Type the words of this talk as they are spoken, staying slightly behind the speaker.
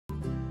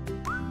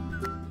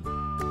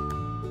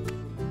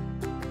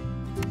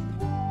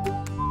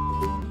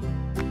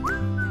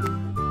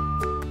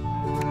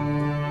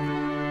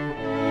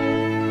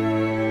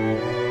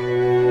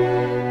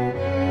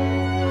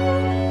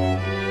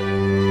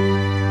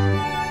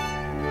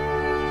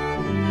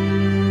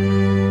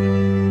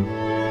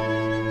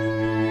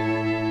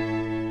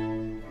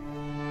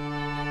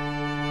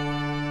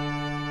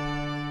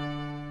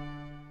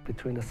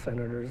between the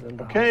senators and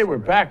the House. Okay, we're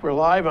back. We're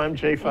live. I'm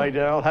Jay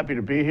Fidel. Happy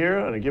to be here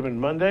on a given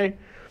Monday.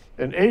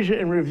 And Asia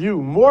in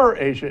Review, more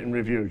Asia in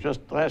Review. Just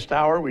last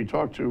hour, we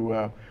talked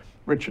to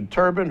Richard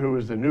Turbin, who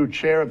is the new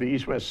chair of the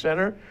East-West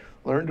Center,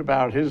 learned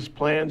about his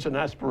plans and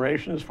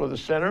aspirations for the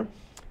center.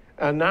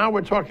 And now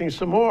we're talking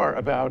some more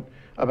about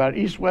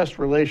East-West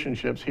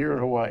relationships here in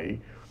Hawaii.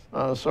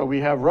 So we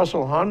have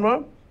Russell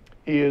Honma.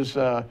 He is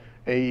the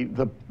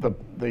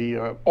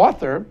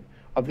author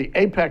of the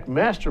APEC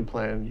Master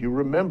Plan. You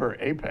remember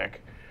APEC.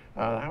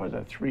 How was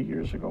that, 3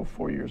 years ago,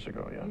 4 years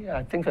ago, yeah? Yeah,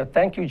 I think so.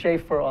 Thank you, Jay,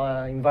 for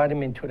inviting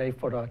me today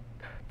for the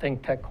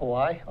Think Tech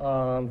Hawaii.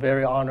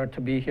 Very honored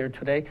to be here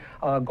today.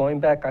 Going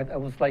back, I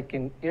was like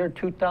in year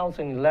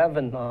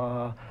 2011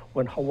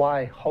 when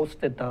Hawaii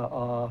hosted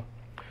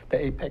the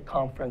APEC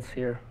conference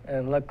here.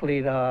 And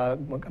luckily,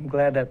 I'm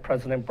glad that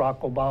President Barack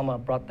Obama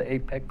brought the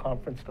APEC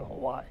conference to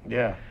Hawaii.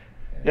 Yeah.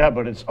 Yeah,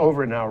 but it's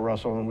over now,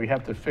 Russell, and we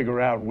have to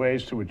figure out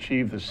ways to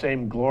achieve the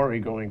same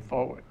glory going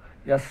forward.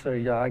 Yes, sir.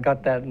 Yeah, I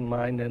got that in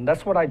mind. And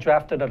that's what I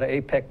drafted at the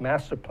APEC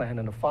Master Plan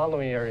in the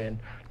following year in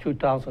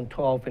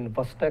 2012 in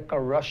Vostok,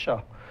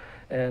 Russia.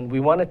 And we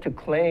wanted to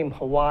claim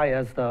Hawaii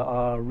as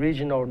the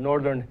regional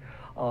northern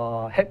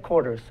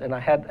headquarters. And I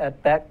had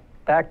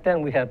back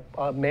then we had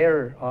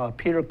Mayor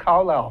Peter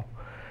Carlisle.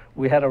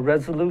 We had a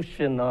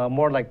resolution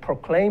more like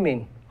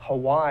proclaiming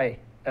Hawaii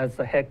as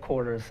the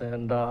headquarters,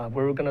 and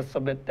we were going to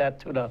submit that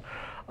to the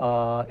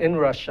in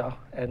Russia,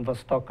 in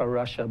Vostok,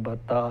 Russia, but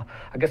I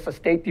guess the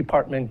State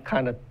Department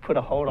kind of put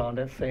a hold on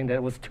it, saying that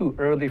it was too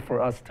early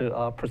for us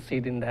to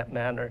proceed in that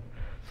manner.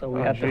 So we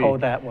had to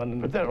hold that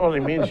one. But that only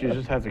means you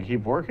just have to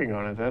keep working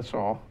on it, that's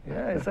all.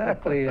 Yeah,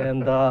 exactly.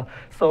 And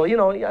so, you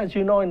know, as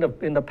you know,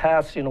 in the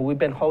past, you know, we've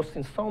been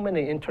hosting so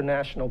many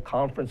international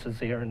conferences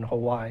here in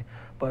Hawaii.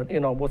 But, you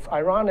know, what's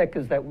ironic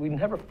is that we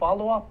never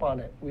follow up on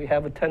it. We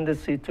have a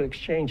tendency to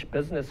exchange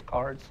business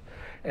cards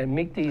and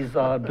meet these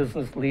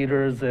business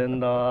leaders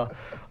and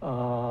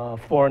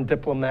foreign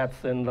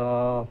diplomats and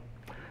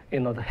you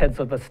know, the heads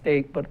of the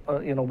state, but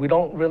you know, we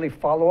don't really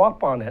follow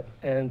up on it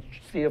and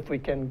see if we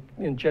can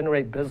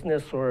generate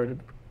business or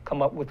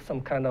come up with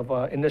some kind of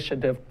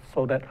initiative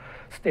so that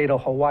state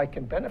of Hawaii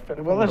can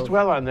benefit. Well, let's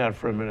dwell on that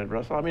for a minute,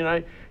 Russell. I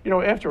mean, you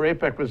know, after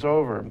APEC was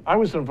over, I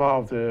was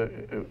involved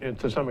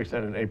to some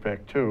extent in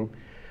APEC too,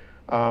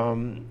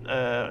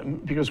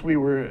 because we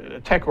were a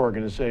tech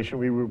organization.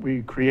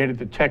 We created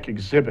the tech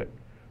exhibit.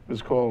 It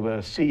was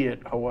called See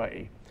It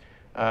Hawaii.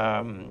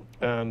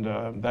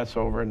 That's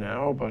over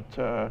now, but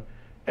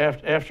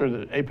after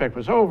the APEC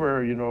was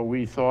over, you know,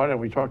 we thought, and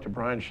we talked to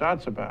Brian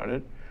Schatz about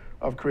it,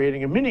 of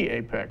creating a mini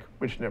APEC,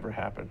 which never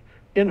happened,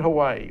 in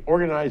Hawaii,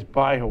 organized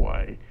by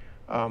Hawaii,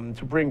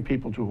 to bring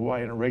people to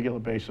Hawaii on a regular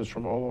basis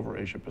from all over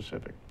Asia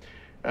Pacific.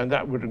 And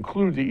that would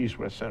include the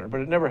East-West Center,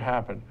 but it never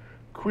happened.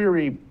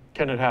 Query,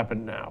 can it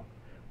happen now?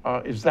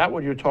 Is that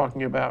what you're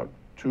talking about,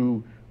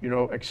 to, you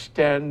know,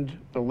 extend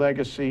the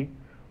legacy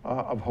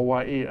of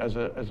Hawaii as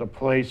a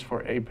place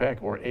for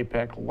APEC or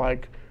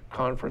APEC-like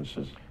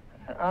conferences?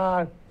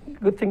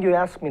 Good thing you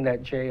asked me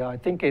that, Jay. I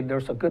think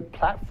there's a good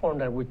platform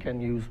that we can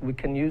use. We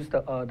can use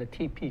the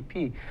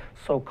TPP,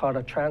 so-called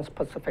a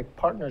Trans-Pacific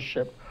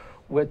Partnership,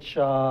 which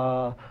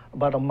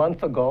about a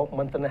month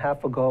and a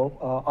half ago,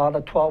 all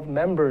the 12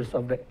 members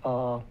of the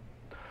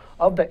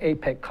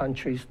APEC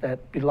countries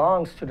that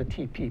belongs to the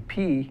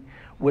TPP,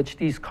 which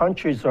these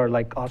countries are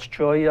like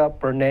Australia,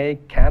 Brunei,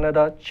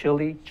 Canada,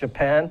 Chile,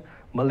 Japan,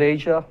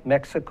 Malaysia,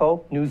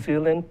 Mexico, New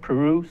Zealand,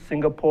 Peru,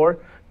 Singapore,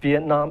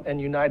 Vietnam, and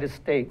United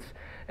States.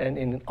 And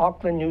in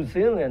Auckland, New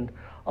Zealand,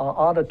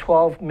 all the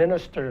 12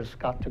 ministers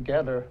got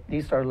together.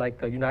 These are like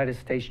the United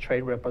States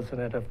Trade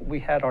Representative. We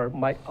had our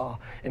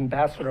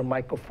Ambassador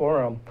Michael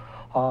Forum,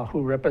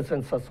 who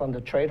represents us on the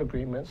trade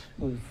agreements,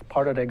 who's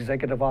part of the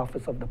Executive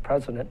Office of the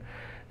President.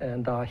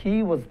 And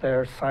he was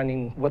there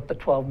signing with the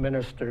 12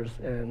 ministers,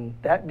 and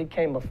that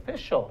became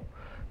official.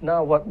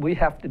 Now what we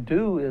have to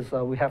do is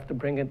we have to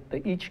bring it,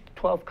 each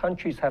 12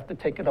 countries have to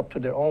take it up to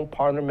their own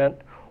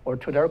parliament or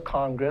to their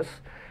Congress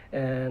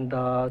and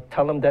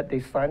tell them that they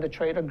signed a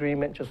trade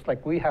agreement, just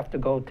like we have to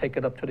go take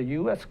it up to the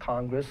U.S.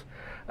 Congress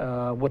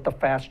with the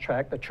fast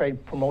track, the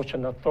Trade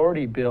Promotion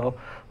Authority bill.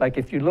 Like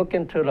if you look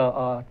into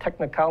the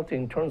technicality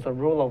in terms of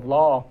rule of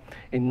law,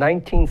 in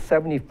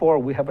 1974,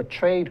 we have a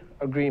trade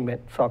agreement,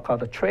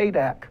 so-called the Trade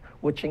Act,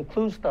 which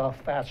includes the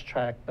fast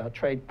track, the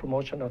Trade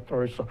Promotion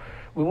Authority. So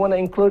we want to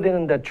include it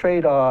in the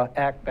Trade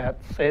Act that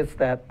says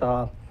that,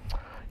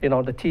 you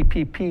know, the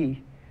TPP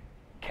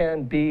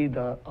can be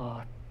the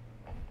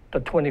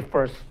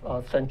 21st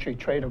century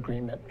trade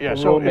agreement. Yeah,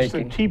 so it's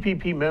the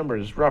TPP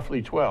members,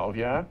 roughly 12,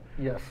 yeah?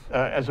 Yes.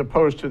 As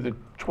opposed to the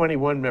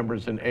 21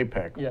 members in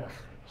APEC. Yes.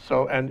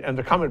 So, and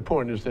the common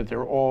point is that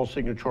they're all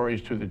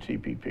signatories to the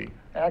TPP.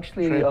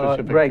 Actually,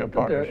 right.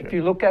 If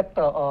you look at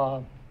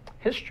the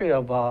history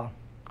of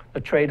the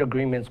trade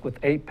agreements with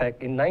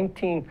APEC, in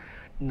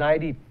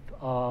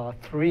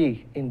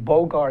 1993 in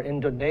Bogor,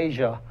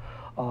 Indonesia,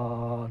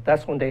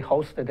 that's when they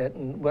hosted it,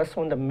 and that's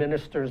when the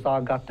ministers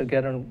all got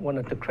together and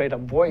wanted to create a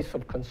voice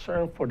of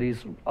concern for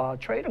these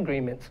trade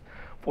agreements,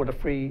 for the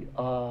free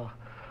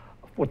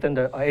within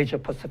the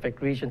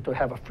Asia-Pacific region to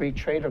have a free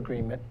trade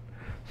agreement.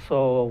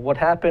 So what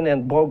happened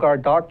in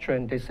Bogart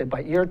Doctrine, they said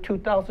by year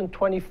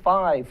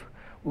 2025,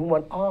 we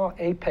want all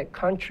APEC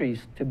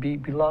countries to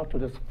belong to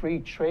this free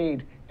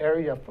trade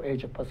area for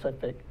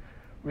Asia-Pacific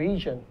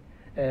region.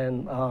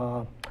 And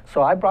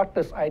so I brought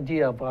this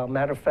idea of,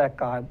 matter of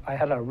fact, I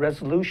had a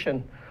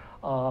resolution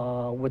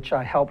which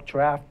I helped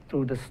draft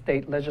through the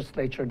state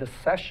legislature this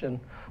session,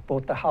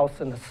 both the House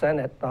and the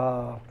Senate,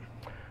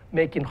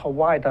 making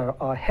Hawaii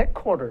the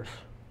headquarters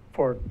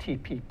for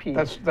TPP.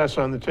 That's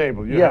on the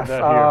table. You yes,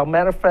 have that here.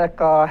 Matter of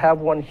fact, I have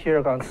one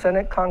here on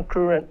Senate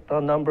concurrent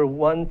number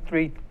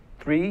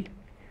 133,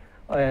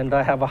 and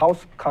I have a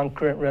House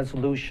concurrent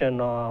resolution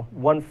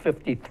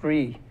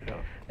 153. Yeah.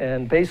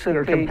 And basically,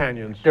 they're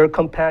companions. They're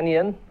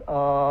companion.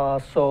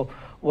 So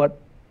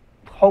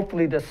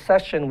hopefully this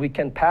session we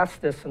can pass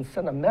this and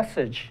send a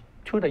message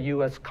to the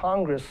U.S.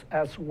 Congress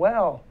as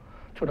well,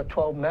 to the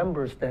 12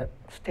 members, that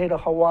state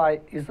of Hawaii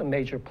is a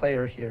major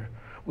player here.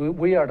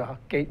 We are the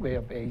gateway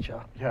of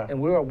Asia, yeah.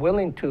 and we are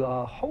willing to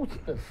host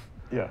this.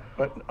 Yeah,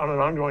 but on an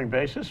ongoing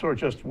basis or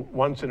just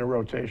once in a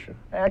rotation?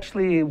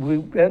 Actually, we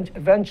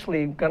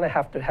eventually going to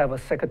have a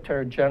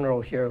Secretary General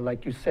here,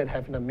 like you said,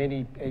 having a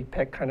mini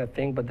APEC kind of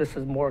thing, but this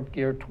is more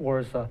geared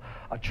towards a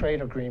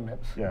trade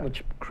agreements, yeah.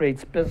 which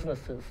creates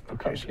businesses to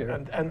come here.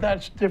 And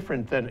that's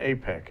different than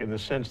APEC in the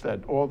sense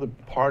that all the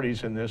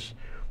parties in this,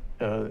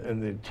 in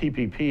the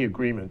TPP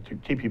agreement,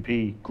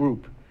 TPP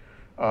group,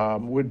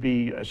 would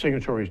be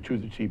signatories to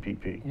the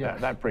TPP.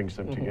 Yes. That brings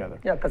them together.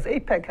 Yeah, because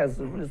APEC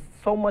has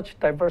so much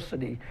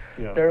diversity.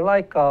 Yeah. They're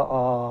like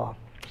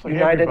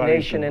United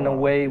Nations in a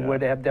way, yeah. where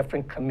they have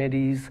different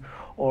committees,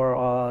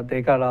 or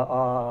they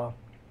gotta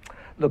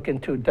look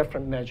into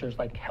different measures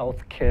like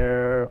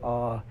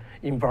healthcare,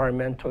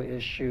 environmental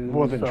issues.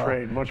 More than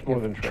trade, much more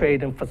than trade.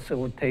 Trade and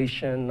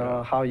facilitation,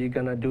 how you're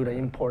gonna do the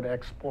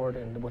import-export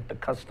and with the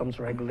customs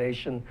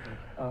regulation,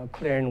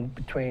 clearing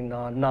between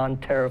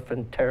non-tariff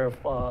and tariff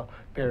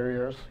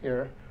barriers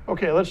here.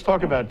 Okay, let's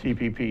talk about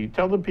TPP.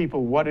 Tell the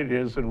people what it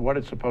is and what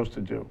it's supposed to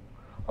do.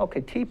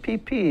 Okay,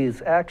 TPP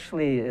is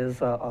actually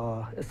it's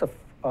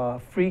a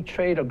free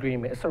trade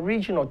agreement. It's a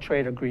regional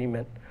trade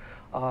agreement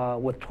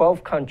with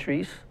 12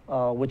 countries,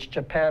 which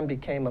Japan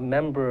became a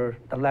member,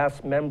 the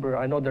last member.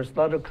 I know there's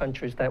other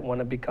countries that want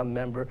to become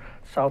member.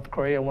 South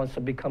Korea wants to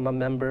become a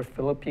member.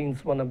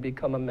 Philippines want to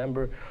become a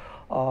member.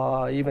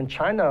 Even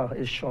China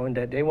is showing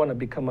that they want to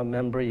become a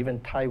member, even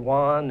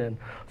Taiwan. And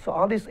so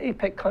all these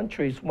APEC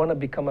countries want to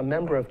become a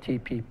member of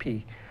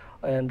TPP.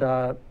 And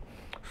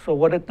so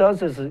what it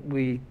does is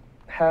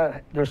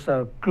there's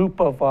a group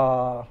of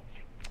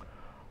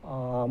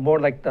more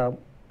like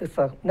it's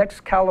a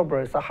next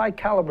caliber, it's a high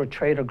caliber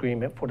trade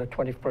agreement for the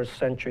 21st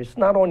century. It's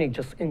not only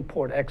just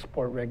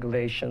import-export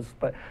regulations,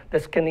 but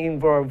this can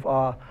involve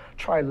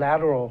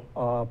trilateral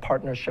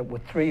partnership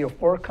with 3 or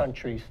 4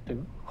 countries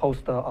to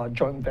host a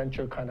joint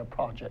venture kind of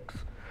projects.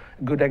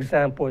 A good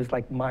example is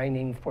like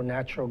mining for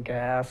natural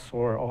gas,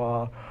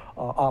 or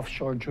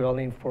offshore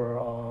drilling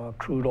for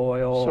crude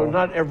oil. So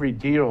not every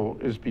deal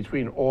is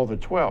between all the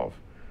 12.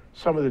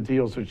 Some of the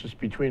deals are just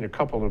between a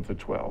couple of the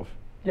 12.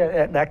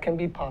 Yeah, that can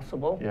be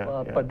possible,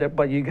 Yeah,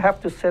 but you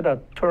have to set a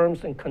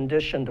terms and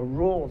condition, the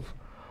rules.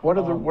 What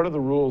are the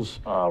rules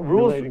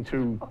relating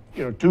to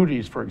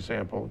duties, for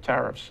example,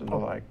 tariffs and the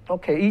like?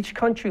 Okay, each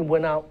country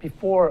went out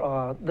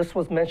before. This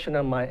was mentioned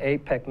in my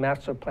APEC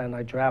master plan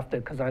I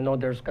drafted, because I know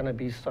there's going to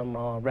be some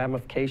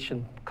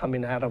ramification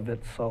coming out of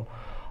it. So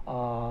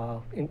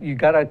you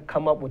got to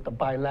come up with a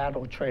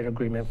bilateral trade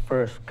agreement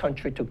first,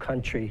 country to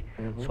country.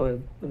 Mm-hmm. So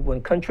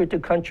when country to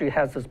country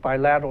has this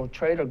bilateral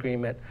trade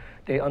agreement,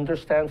 they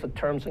understand the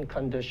terms and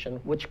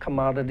conditions, which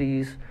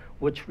commodities,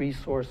 which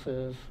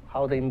resources,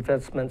 how the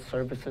investment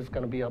service is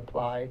going to be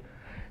applied.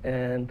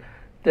 And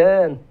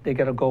then they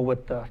got to go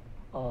with the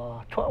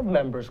 12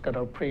 members got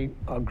to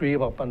agree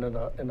up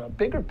in a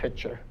bigger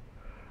picture.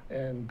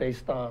 And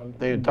based on...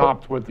 They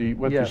adopt what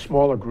the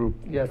smaller group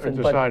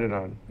decided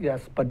on.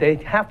 Yes, but they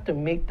have to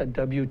meet the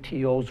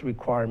WTO's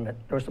requirement.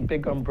 There's a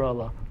big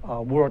umbrella,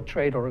 World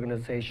Trade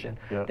Organization.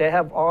 Yeah. They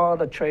have all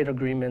the trade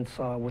agreements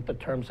with the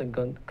terms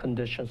and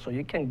conditions. So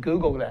you can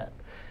Google that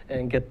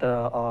and get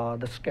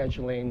the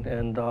scheduling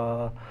and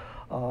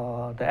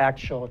the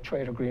actual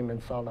trade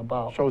agreements all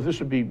about. So this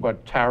would be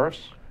what,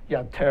 tariffs?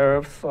 Yeah,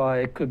 tariffs.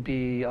 It could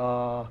be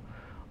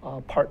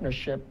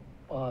partnership.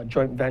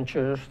 Joint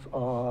ventures,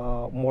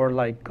 more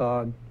like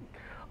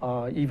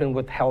even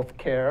with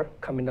healthcare,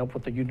 coming up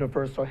with a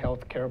universal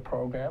healthcare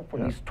program for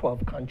these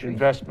 12 countries.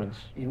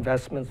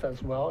 Investments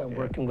as well, and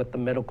working with the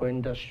medical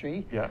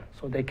industry. Yeah.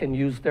 So they can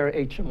use their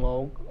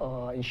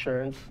HMO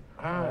insurance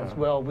as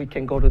well. We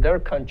can go to their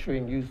country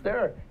and use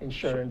their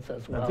insurance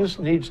as well. Now this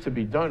needs to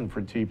be done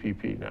for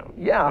TPP now.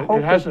 Yeah,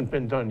 it hasn't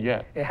been done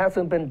yet. It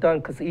hasn't been done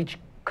because each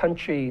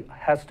country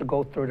has to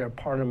go through their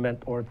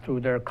parliament or through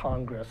their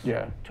Congress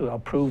to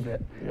approve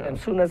it. Yeah. And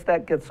as soon as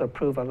that gets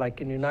approved,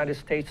 like in the United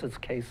States'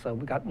 case,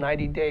 we got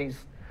 90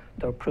 days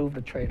to approve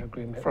the trade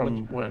agreement.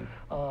 From when?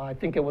 I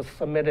think it was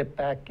submitted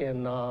back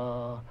in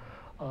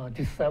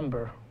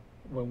December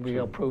when we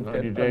approved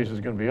 90 it. days is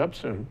going to be up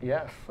soon.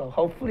 Yes, so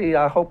hopefully,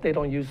 I hope they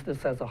don't use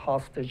this as a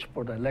hostage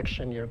for the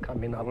election year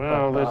coming up.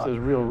 Well, there's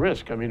real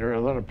risk. I mean, there are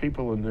a lot of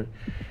people in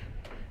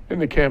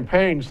the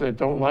campaigns that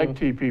don't like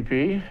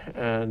TPP,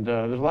 and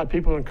there's a lot of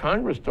people in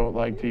Congress don't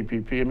like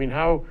TPP. I mean,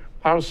 how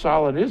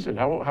solid is it?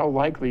 How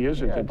likely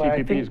is it that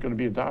TPP is going to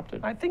be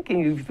adopted? I think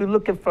if you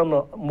look at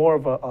from more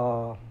of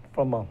a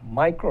from a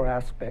micro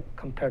aspect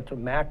compared to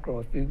macro,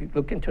 if you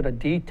look into the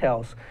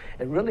details,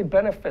 it really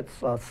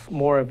benefits us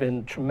more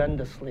than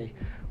tremendously,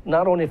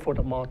 not only for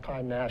the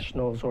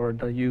multinationals or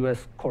the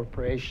U.S.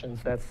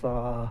 corporations that's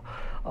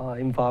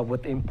involved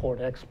with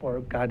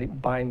import-export,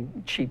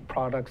 buying cheap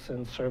products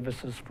and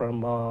services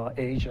from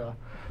Asia,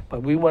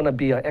 but we want to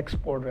be an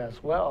exporter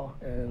as well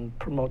and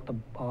promote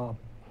the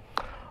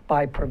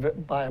by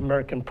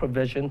American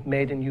provision,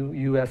 made in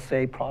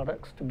USA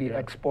products to be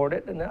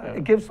exported. And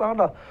it gives a lot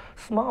of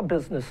small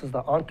businesses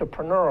the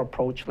entrepreneur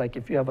approach. Like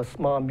if you have a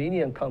small,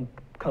 medium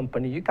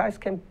company, you guys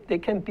they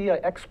can be an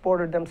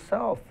exporter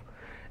themselves.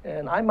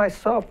 And I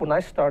myself, when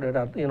I started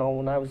out,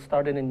 when I was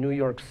started in New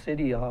York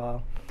City, I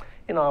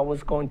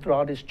was going through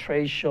all these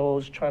trade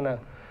shows, trying to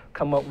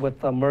come up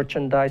with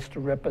merchandise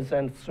to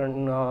represent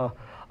certain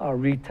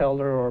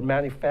retailer or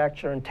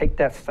manufacturer and take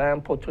that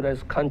sample to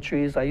those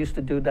countries. I used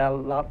to do that a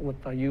lot with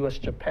U.S.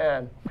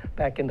 Japan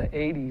back in the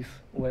 80s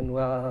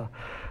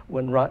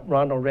when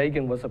Ronald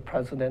Reagan was a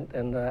president,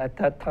 and at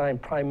that time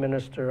Prime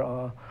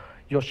Minister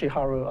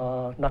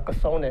Yoshiharu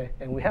Nakasone,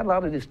 and we had a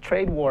lot of this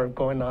trade war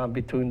going on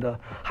between the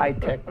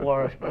high-tech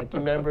war. Like you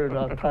remember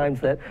the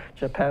times that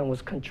Japan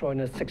was controlling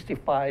the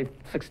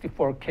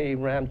 64K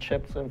RAM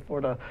chips and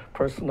for the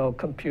personal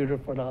computer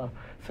for the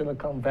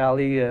Silicon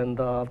Valley, and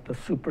the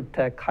super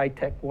tech,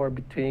 high-tech war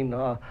between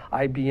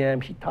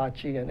IBM,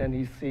 Hitachi, and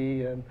NEC.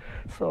 And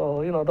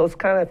so, those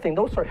kind of things,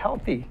 those are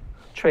healthy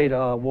trade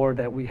war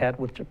that we had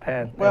with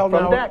Japan. Well, and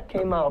from that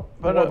came out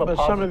more of a but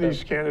positive. some of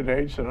these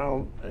candidates, and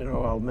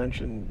I'll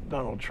mention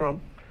Donald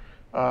Trump,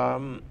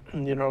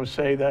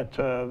 say that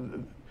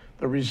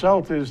the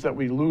result is that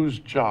we lose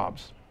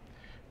jobs,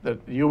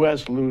 that the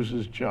U.S.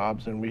 loses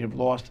jobs, and we have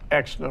lost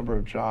X number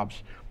of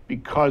jobs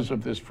because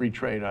of this free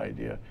trade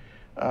idea.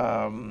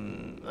 Now,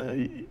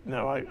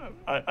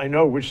 I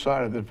know which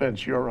side of the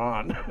fence you're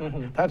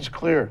on. That's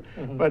clear.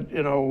 But,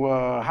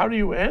 how do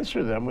you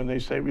answer them when they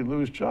say we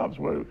lose jobs?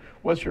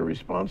 What's your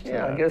response to that?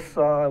 Yeah, I guess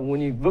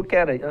when you look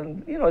at it,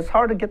 it's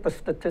hard to get the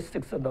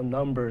statistics of the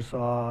numbers.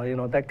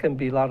 That can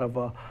be a lot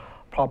of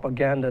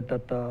propaganda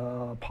that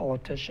the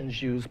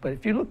politicians use. But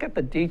if you look at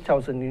the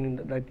details in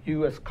the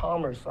U.S.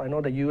 Commerce, I know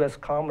the U.S.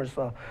 Commerce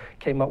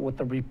came up with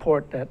a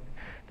report that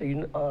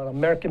the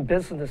American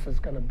business is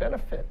going to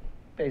benefit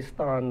based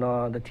on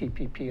the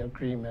TPP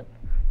agreement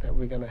that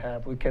we're going to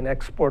have. We can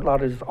export a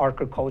lot of this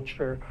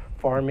agriculture,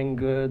 farming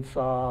goods,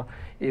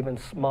 even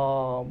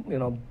small,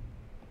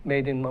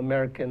 made in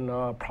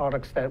American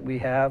products that we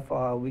have.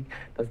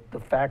 The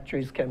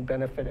factories can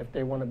benefit if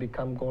they want to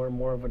become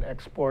more of an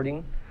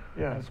exporting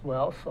as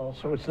well.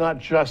 So it's not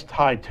just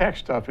high-tech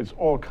stuff, it's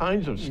all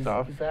kinds of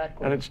stuff.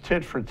 Exactly. And it's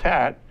tit for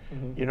tat.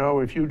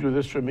 If you do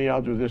this for me,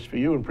 I'll do this for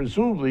you. And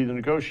presumably the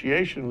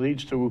negotiation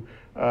leads to,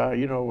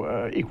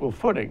 equal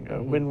footing,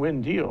 a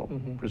win-win deal,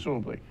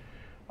 presumably.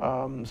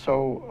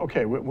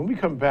 Okay, when we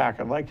come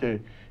back, I'd like to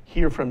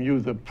hear from you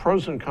the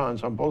pros and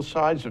cons on both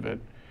sides of it.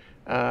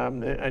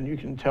 And you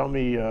can tell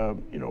me,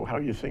 how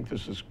you think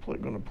this is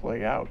going to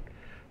play out.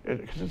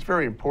 Because it's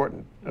very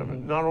important,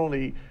 not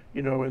only,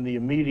 in the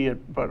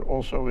immediate, but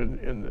also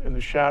in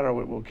the shadow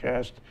it will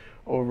cast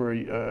over,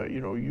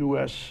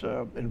 U.S.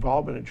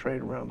 involvement in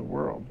trade around the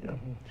world. Yeah.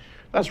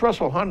 That's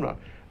Russell Honma.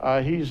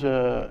 He's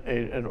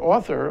an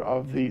author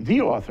of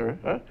the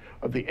author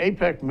of the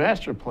APEC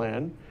Master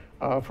Plan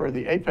for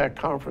the APEC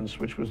conference,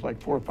 which was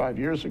like 4 or 5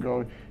 years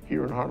ago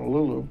here in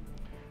Honolulu.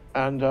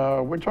 And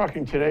we're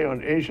talking today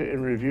on Asia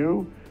in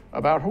Review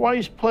about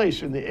Hawaii's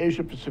place in the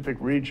Asia-Pacific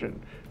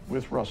region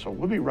with Russell.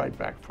 We'll be right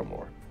back for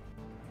more.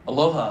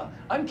 Aloha,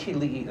 I'm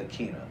Kili'i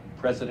Akina,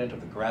 president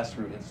of the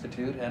Grassroot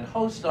Institute and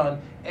host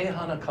on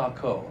Ehana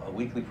Kako, a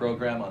weekly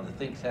program on the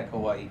Think Tech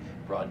Hawaii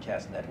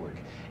broadcast network.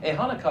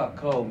 Ehana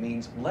Kako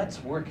means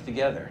let's work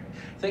together.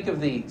 Think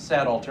of the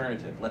sad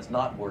alternative, let's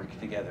not work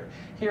together.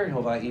 Here in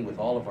Hawaii, with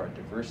all of our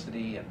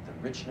diversity and the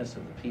richness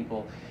of the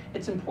people,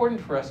 it's important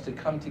for us to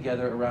come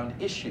together around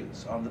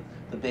issues on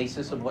the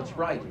basis of what's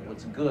right, and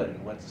what's good,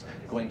 and what's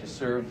going to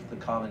serve the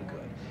common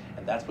good.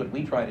 And that's what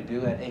we try to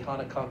do at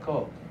Ehana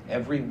Kako.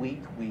 Every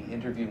week we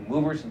interview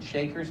movers and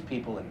shakers,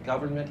 people in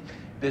government,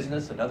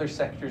 business, and other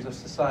sectors of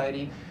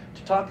society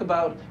to talk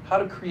about how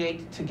to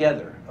create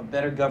together a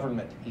better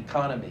government,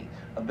 economy,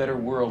 a better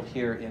world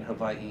here in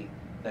Hawaii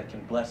that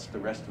can bless the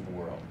rest of the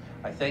world.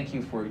 I thank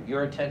you for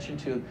your attention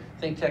to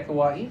Think Tech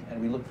Hawaii,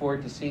 and we look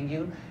forward to seeing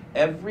you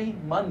every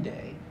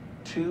Monday,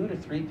 2 to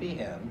 3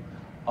 p.m.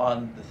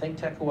 on the Think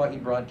Tech Hawaii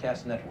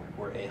broadcast network.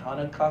 We're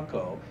Ehana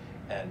Kako,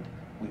 and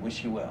we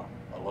wish you well.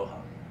 Aloha.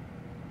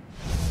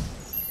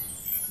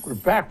 We're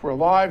back. We're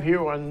live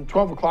here on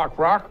 12 O'Clock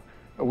Rock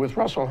with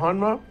Russell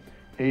Honma.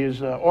 He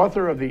is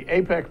author of the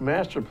APEC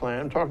Master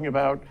Plan, talking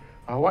about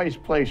Hawaii's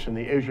place in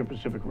the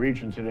Asia-Pacific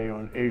region today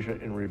on Asia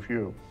in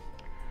Review.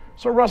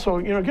 So Russell,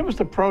 give us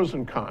the pros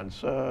and cons.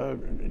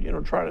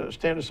 Try to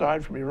stand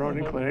aside from your own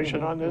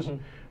inclination on this.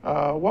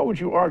 What would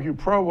you argue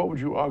pro? What would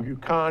you argue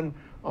con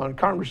on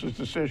Congress's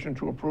decision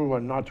to approve or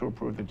not to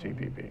approve the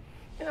TPP?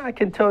 Yeah, I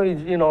can tell you,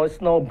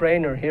 it's no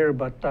brainer here,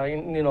 but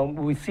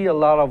we see a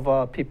lot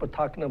of people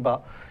talking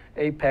about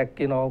APEC,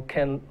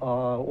 can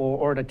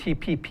or the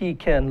TPP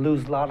can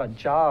lose a lot of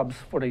jobs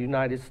for the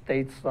United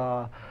States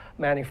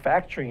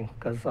manufacturing,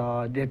 because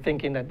they're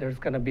thinking that there's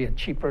going to be a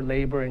cheaper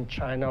labor in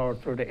China or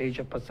through the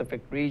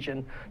Asia-Pacific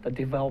region. The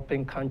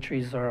developing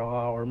countries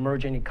or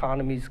emerging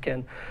economies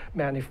can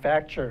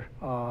manufacture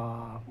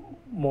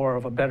more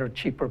of a better,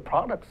 cheaper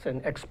products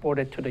and export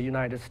it to the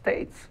United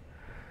States.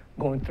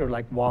 Going through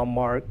like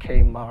Walmart,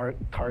 Kmart,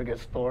 Target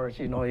stores,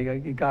 you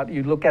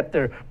look at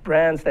their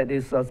brands that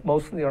is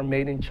mostly are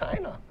made in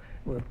China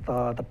with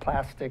the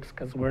plastics,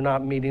 because we're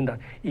not meeting the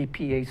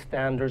EPA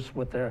standards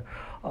with their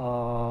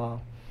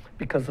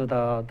because of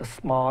the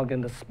smog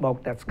and the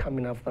smoke that's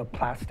coming out of the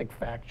plastic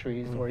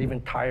factories, or even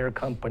tire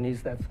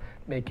companies that's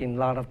making a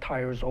lot of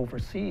tires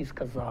overseas,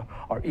 because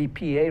our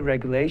EPA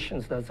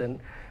regulations doesn't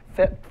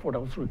fit for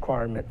those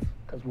requirements,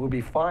 because we'll be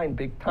fined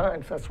big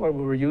time. So that's why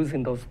we were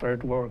using those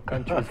third world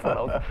countries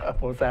for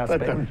those aspects.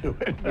 Let them do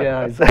it.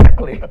 Yeah,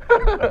 exactly.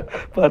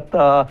 But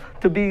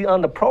to be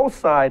on the pro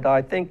side,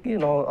 I think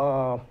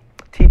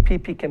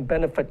TPP can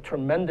benefit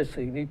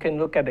tremendously. You can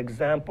look at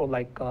example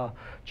like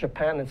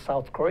Japan and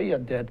South Korea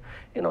did.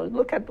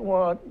 Look at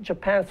what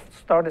Japan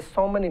started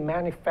so many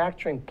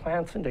manufacturing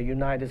plants in the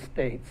United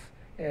States,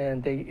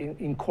 and they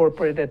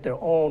incorporated their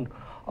own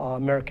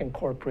American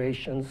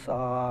corporations.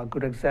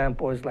 Good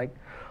example is like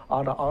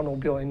the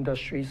automobile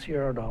industries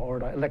here, or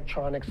the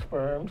electronics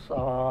firms,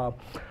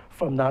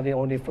 from not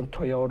only from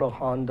Toyota,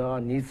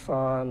 Honda,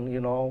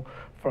 Nissan,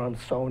 from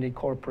Sony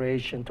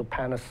Corporation to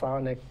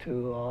Panasonic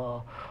to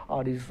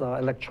all these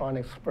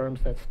electronics firms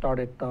that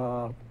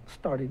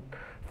started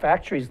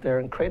factories there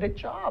and created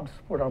jobs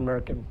for the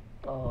American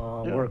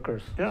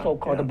workers,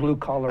 so-called the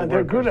blue-collar workers. And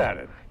they're good at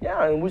it.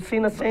 Yeah, and we've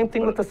seen the same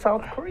thing with the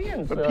South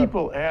Koreans. But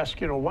people ask,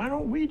 why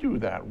don't we do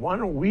that? Why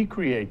don't we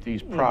create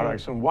these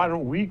products, and why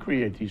don't we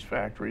create these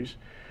factories?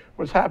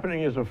 What's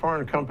happening is a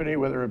foreign company,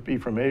 whether it be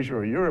from Asia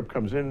or Europe,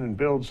 comes in and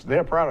builds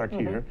their product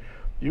here,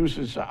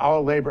 uses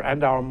our labor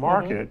and our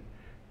market,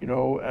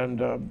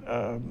 and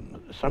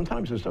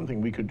sometimes it's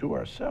something we could do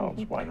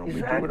ourselves. Why don't we do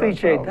it ourselves?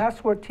 Exactly, Jay.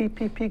 That's where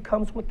TPP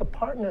comes with the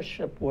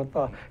partnership, with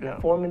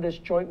forming this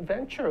joint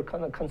venture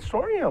kind of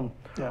consortium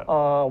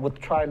with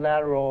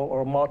trilateral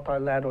or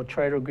multilateral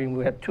trade agreement.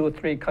 We had 2 or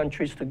 3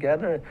 countries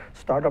together and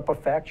start up a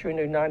factory in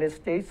the United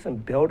States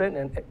and build it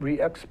and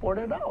re-export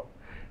it out.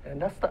 And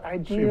that's the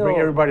ideal. So you bring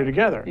everybody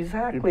together.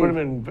 Exactly. You put them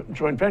in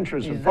joint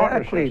ventures and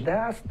partnerships.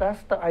 Exactly.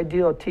 That's the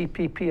ideal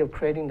TPP of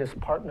creating this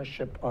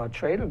partnership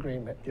trade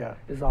agreement. Yeah.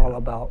 Is all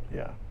about.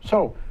 Yeah.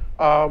 So,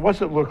 what's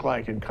it look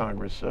like in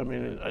Congress? I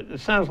mean, it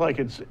sounds like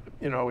it's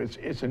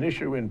an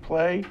issue in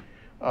play.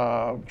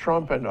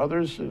 Trump and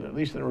others, at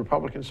least in the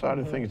Republican side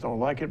of things, don't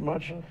like it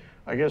much.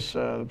 I guess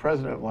the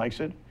president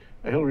likes it.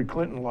 Hillary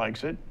Clinton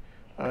likes it.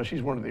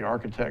 She's one of the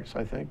architects,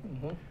 I think.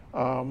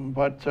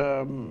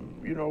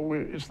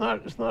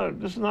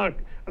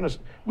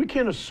 We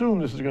can't assume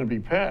this is going to be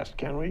passed,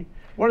 can we?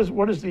 What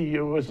does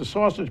the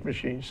sausage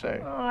machine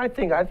say? I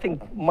think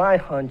my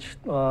hunch,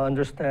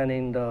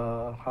 understanding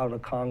how the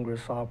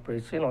Congress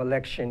operates,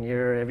 election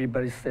year,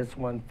 everybody says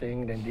one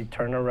thing, then they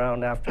turn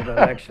around after the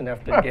election,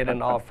 after they get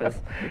in office,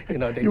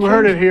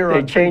 heard it here.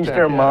 They change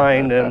their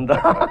mind, and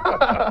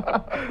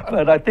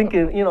but I think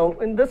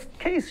in this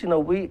case,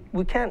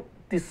 we can't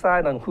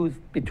decide on who's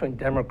between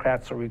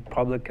Democrats or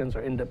Republicans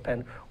or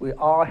independent. We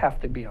all have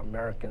to be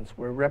Americans.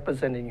 We're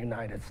representing the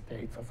United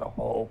States as a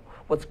whole.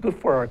 What's good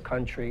for our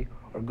country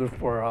or good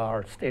for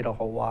our state of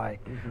Hawaii,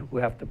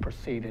 we have to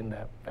proceed in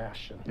that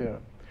fashion. Yeah.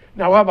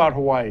 Now, how about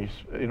Hawaii,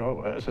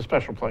 as a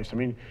special place? I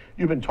mean,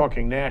 you've been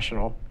talking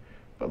national,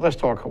 but let's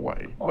talk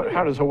Hawaii.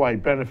 How does Hawaii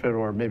benefit,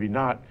 or maybe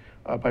not,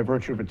 by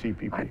virtue of a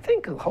TPP? I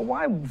think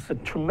Hawaii is a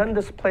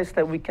tremendous place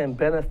that we can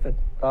benefit.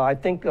 I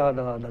think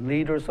the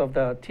leaders of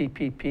the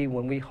TPP,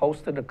 when we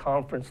hosted a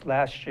conference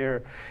last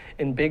year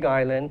in Big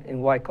Island,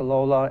 in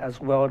Waikoloa, as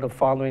well the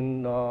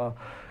following,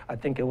 I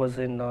think it was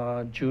in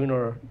June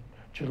or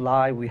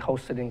July, we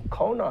hosted in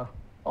Kona,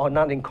 or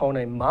not in Kona,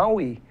 in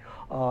Maui.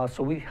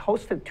 So we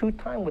hosted 2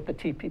 times with the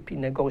TPP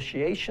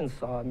negotiations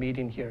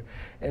meeting here.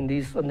 And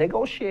these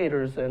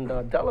negotiators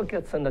and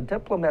delegates and the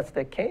diplomats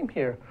that came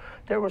here,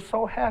 they were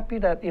so happy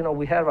that,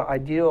 we have an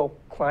ideal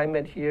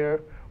climate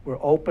here. We're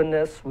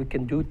openness. We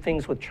can do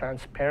things with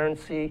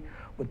transparency,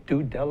 with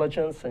due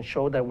diligence, and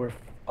show that we're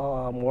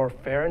more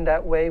fair in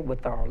that way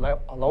with our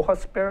aloha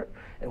spirit.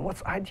 And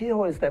what's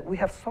ideal is that we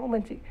have so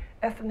many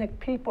ethnic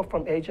people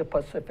from Asia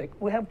Pacific.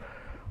 We have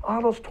All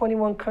those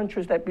 21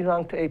 countries that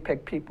belong to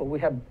APEC people, we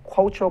have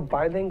cultural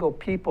bilingual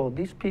people.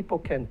 These people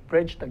can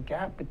bridge the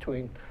gap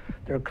between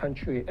their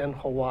country and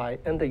Hawaii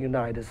and the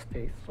United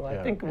States. So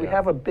I think we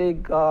have a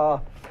big,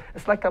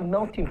 it's like a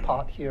melting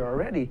pot here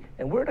already,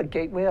 and we're the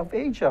gateway of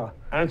Asia.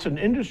 And it's an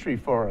industry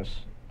for us.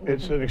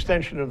 It's an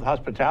extension of the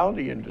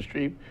hospitality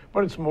industry,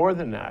 but it's more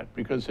than that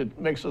because it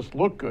makes us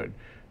look good.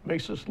 It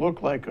makes us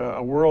look like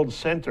a world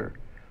center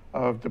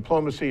of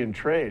diplomacy and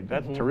trade.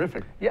 That's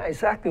terrific. Yeah,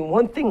 exactly.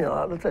 One thing,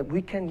 that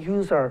we can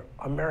use our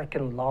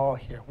American law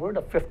here. We're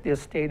the 50th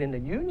state in the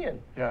union.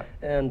 Yeah.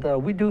 And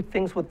we do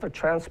things with the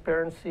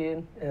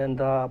transparency and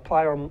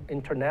apply our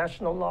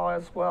international law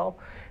as well.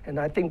 And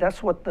I think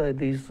that's what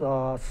these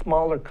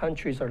smaller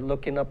countries are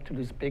looking up to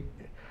these big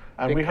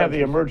And we have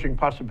the emerging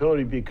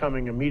possibility of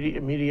becoming a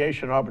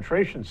mediation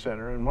arbitration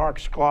center, and Mark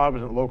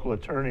Sklob, a local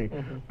attorney,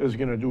 is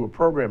going to do a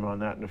program on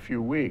that in a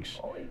few weeks.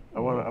 I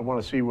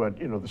want to see what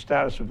the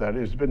status of that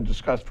is. It's been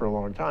discussed for a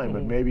long time,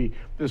 but maybe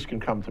this can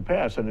come to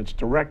pass, and it's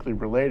directly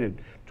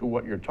related to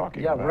what you're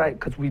talking about. Yeah, right,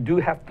 because we do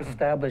have to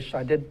establish,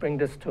 I did bring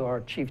this to our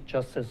Chief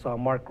Justice,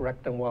 Mark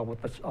Rechtenwald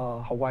with the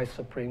Hawaii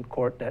Supreme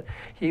Court, that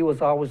he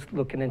was always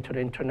looking into the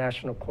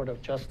International Court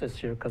of Justice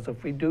here, because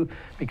if we do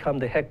become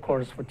the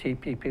headquarters for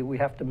TPP, we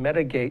have to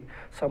mitigate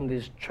some of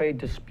these trade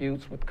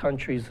disputes with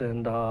countries,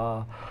 and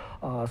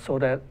so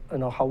that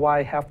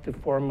Hawaii have to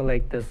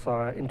formulate this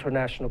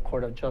International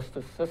Court of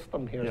Justice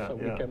system here, so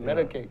we can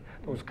mitigate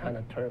those kind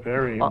of terms.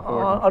 Very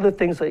important. Other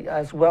things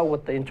as well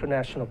with the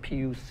International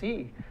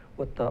PUC,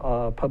 with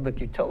the Public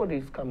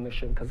Utilities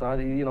Commission, because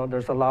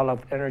there's a lot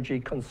of energy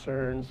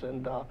concerns,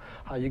 and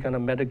how you're going to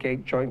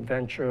mitigate joint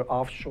venture,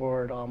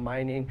 offshore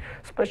mining,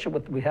 especially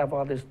with we have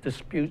all this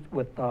dispute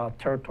with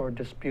territorial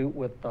dispute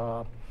with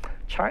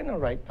China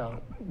right now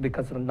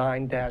because of the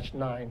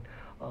 9-9.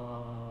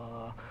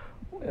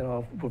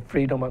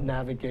 Freedom of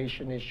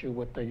navigation issue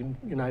with the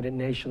United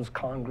Nations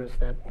Congress.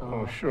 That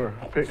oh, sure.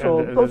 So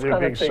and those they're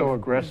kind being of things. so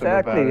aggressive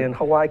exactly, about it. and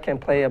Hawaii can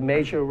play a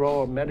major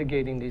role in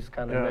mitigating these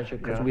kind of measures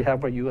because we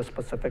have our U.S.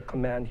 Pacific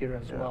Command here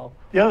as well.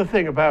 The other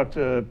thing about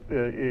an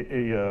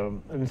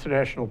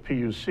international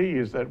PUC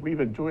is that we've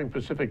been doing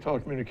Pacific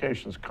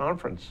Telecommunications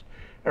Conference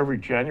every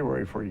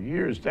January for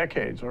years,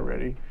 decades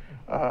already.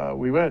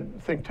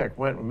 Think Tech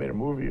went and made a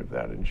movie of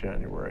that in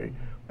January.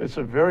 It's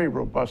a very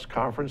robust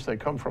conference. They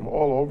come from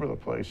all over the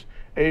place,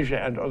 Asia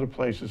and other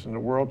places in the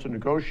world, to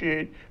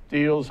negotiate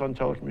deals on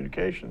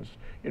telecommunications.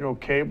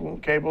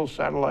 Cables,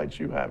 satellites,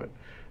 you have it.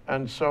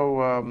 And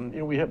so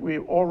we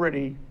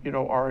already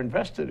are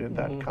invested in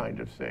that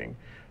kind of thing.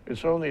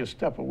 It's only a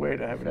step away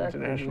to have an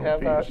international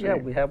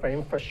PUC. We have our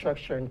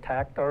infrastructure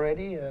intact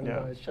already, and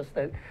it's just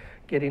that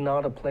getting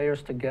all the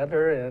players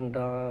together, and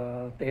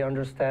they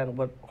understand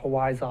what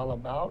Hawaii's all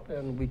about,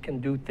 and we can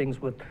do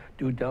things with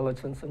due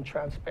diligence and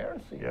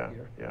transparency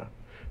here. Yeah.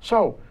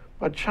 So,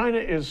 but China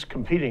is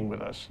competing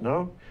with us,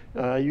 no?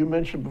 You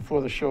mentioned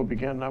before the show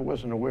began, I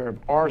wasn't aware of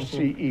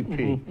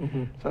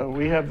RCEP. So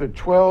we have the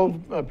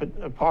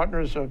 12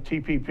 partners of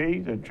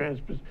TPP, the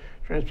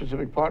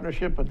Trans-Pacific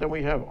Partnership, but then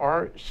we have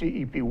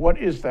RCEP. What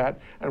is that,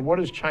 and what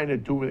is China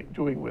doing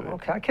with it?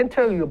 Okay, I can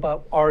tell you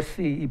about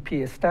RCEP.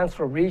 It stands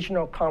for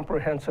Regional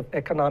Comprehensive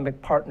Economic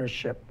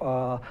Partnership.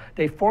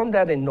 They formed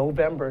that in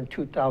November in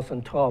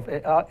 2012.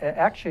 It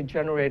actually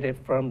generated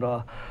from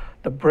the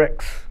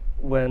BRICS,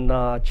 when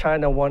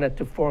China wanted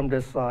to form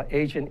this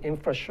Asian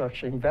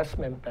Infrastructure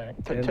Investment Bank.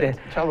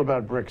 Tell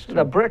about BRICS.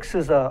 The BRICS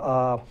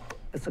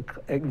is it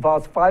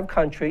involves 5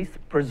 countries: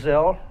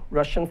 Brazil,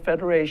 Russian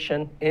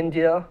Federation,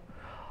 India,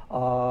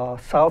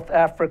 South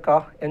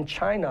Africa, and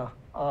China.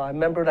 I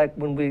remember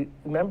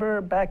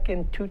remember back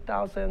in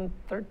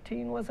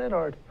 2013, was it?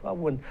 Or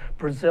when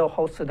Brazil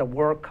hosted a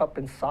World Cup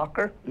in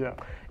soccer? Yeah.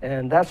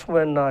 And that's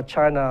when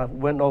China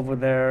went over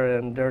there,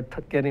 and they're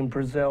getting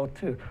Brazil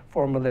to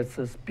formulate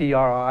this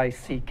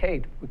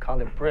BRICK, we call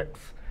it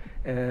BRICS.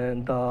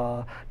 And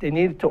they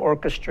needed to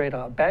orchestrate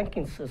a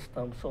banking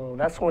system, so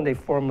that's when they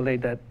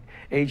formulated that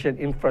Asian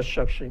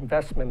Infrastructure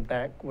Investment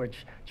Bank,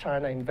 which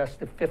China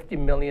invested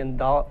 $50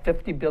 billion,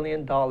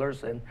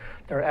 and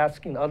they're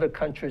asking other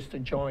countries to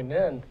join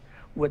in,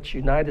 which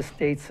United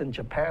States and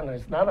Japan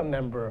is not a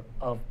member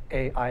of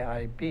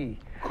AIIB.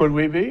 Could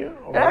we be?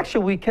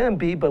 Actually, we can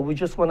be, but we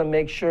just want to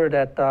make sure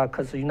that,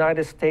 because the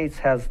United States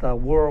has the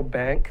World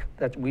Bank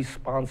that we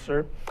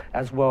sponsor,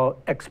 as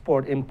well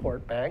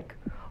Export-Import Bank,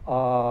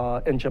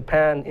 and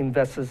Japan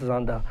invests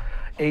on the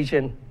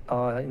Asian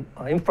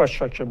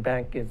Infrastructure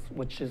Bank,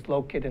 which is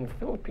located in the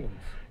Philippines.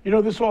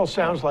 This all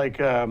sounds like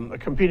a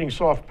competing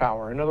soft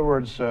power. In other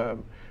words, as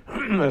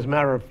a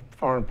matter of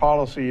foreign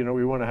policy,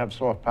 we want to have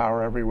soft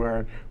power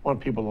everywhere, want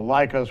people to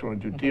like us, we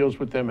want to do deals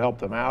with them, help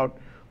them out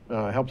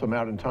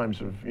in times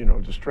of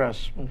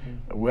distress,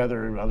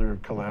 weather, other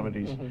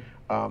calamities.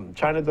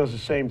 China does the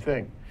same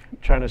thing.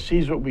 China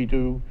sees what we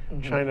do.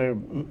 China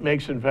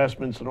makes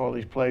investments in all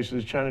these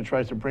places. China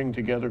tries to bring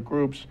together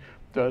groups,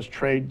 does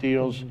trade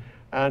deals,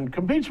 and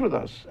competes with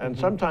us. And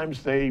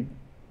sometimes they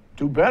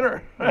do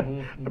better. I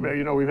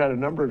mean, we've had a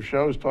number of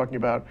shows talking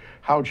about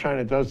how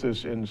China does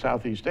this in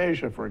Southeast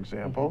Asia, for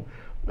example.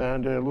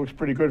 and it looks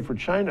pretty good for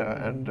China.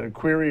 And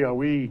query, are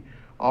we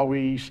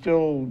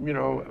still,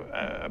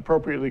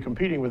 appropriately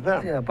competing with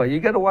them? Yeah, but you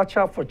got to watch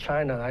out for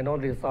China. I know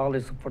there's all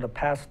this for the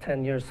past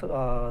 10 years.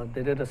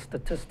 They did a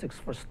statistics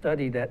for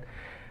study that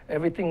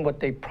everything what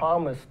they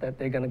promised that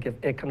they're going to give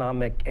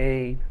economic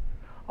aid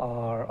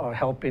or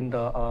helping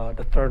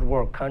the third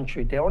world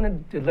country, they only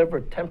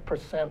delivered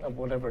 10% of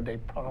whatever they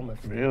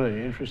promised.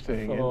 Really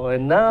interesting. So,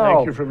 and now,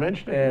 thank you for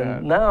mentioning that.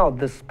 And now,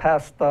 this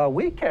past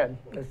weekend,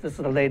 this is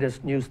the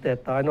latest news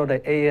that I know the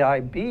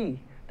AIB,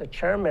 the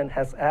chairman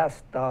has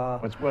asked.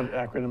 What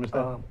acronym is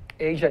that?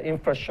 Asia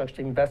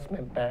Infrastructure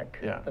Investment Bank,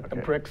 Yeah, that the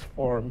okay. BRICS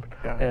formed.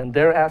 Yeah. And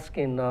they're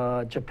asking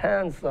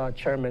Japan's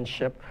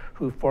chairmanship,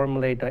 who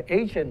formulated the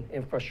Asian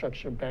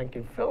Infrastructure Bank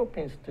in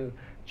Philippines, to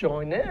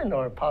join in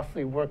or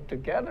possibly work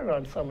together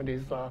on some of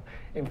these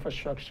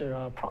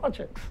infrastructure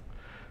projects.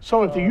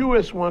 So if the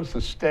U.S. wants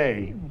to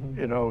stay,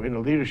 in a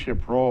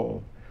leadership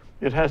role,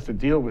 it has to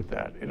deal with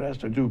that. It has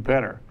to do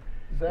better.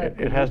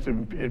 Exactly. It has to.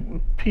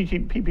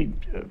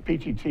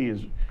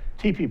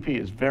 TPP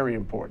is very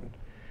important,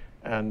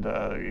 and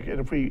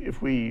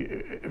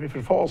if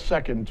it falls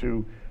second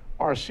to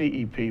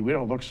RCEP, we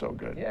don't look so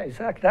good. Yeah,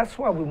 exactly. That's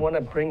why we want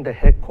to bring the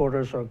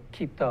headquarters or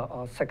keep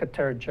the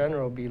Secretary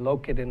General be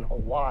located in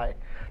Hawaii.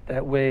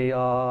 That way,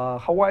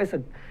 Hawaii is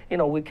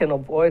we can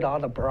avoid all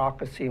the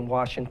bureaucracy in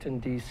Washington,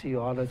 D.C.,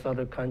 or all this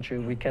other country.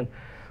 We can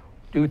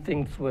do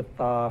things with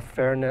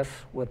fairness,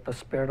 with the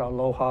spirit of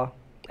aloha,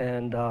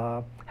 and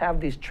have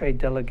these trade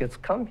delegates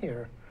come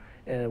here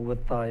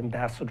with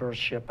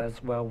ambassadorship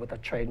as well, with the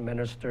trade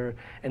minister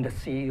and the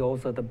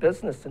CEOs of the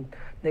business, and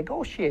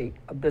negotiate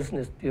a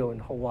business deal in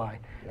Hawaii.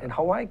 Yeah. And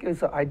Hawaii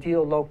is an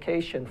ideal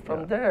location.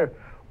 From there,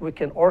 we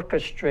can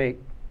orchestrate,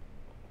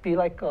 be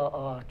like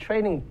a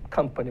trading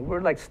company.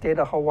 We're like State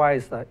of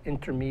Hawaii's the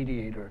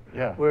intermediator.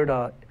 Yeah. We're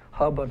the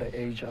hub of the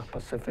Asia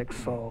Pacific,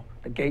 so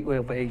the gateway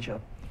of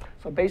Asia.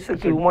 So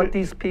basically, we want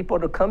these people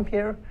to come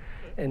here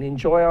and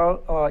enjoy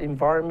our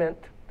environment,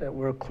 that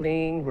we're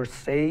clean, we're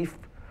safe,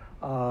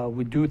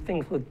 we do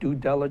things with due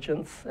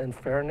diligence and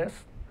fairness.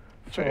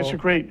 So it's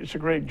a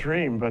great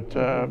dream, but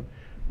we're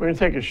going to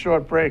take a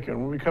short break,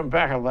 and when we come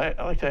back, I'd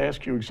like to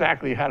ask you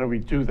exactly how do we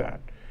do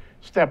that,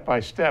 step by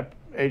step,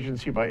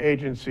 agency by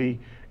agency,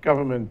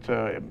 government,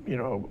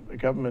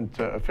 government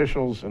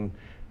officials and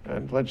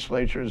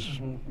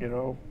legislatures,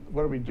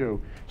 what do we do?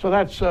 So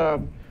that's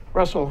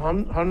Russell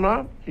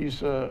Honma. He's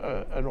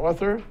the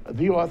author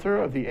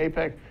of the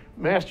APEC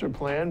Master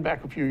Plan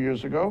back a few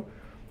years ago.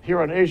 Here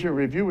on Asia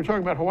Review, we're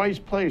talking about Hawaii's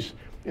place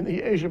in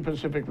the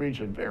Asia-Pacific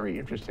region. Very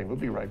interesting. We'll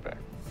be right back.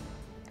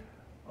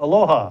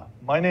 Aloha.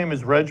 My name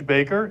is Reg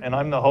Baker, and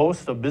I'm the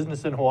host of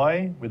Business in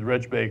Hawaii with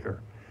Reg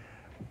Baker.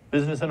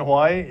 Business in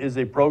Hawaii is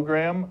a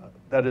program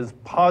that is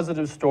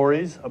positive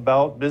stories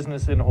about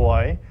business in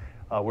Hawaii.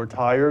 We're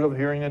tired of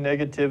hearing the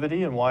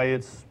negativity and why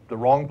it's the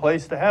wrong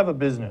place to have a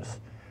business.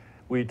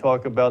 We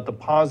talk about the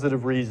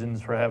positive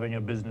reasons for having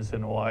a business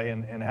in Hawaii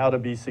and how to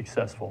be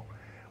successful.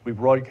 We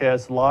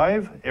broadcast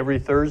live every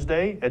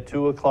Thursday at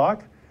 2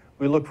 o'clock.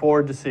 We look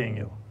forward to seeing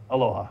you.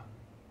 Aloha.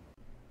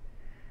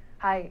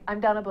 Hi, I'm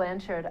Donna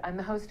Blanchard. I'm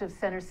the host of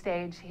Center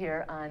Stage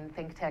here on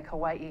Think Tech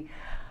Hawaii.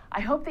 I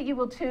hope that you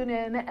will tune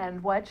in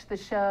and watch the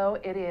show.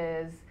 It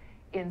is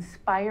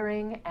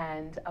inspiring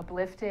and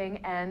uplifting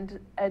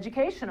and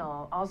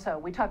educational also.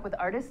 We talk with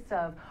artists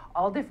of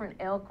all different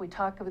ilk. We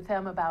talk with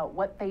them about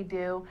what they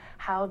do,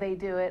 how they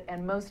do it,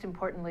 and most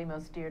importantly,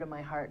 most dear to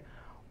my heart,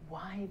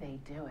 why they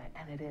do it.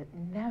 And it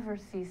never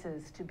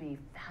ceases to be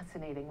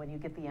fascinating when you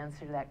get the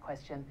answer to that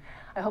question.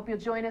 I hope you'll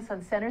join us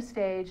on Center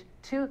Stage,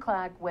 2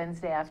 o'clock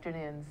Wednesday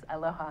afternoons.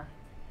 Aloha.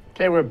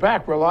 Okay, we're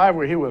back. We're live.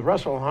 We're here with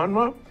Russell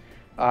Honma,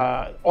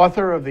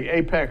 author of the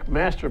APEC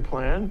Master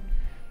Plan.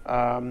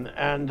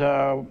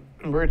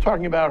 We're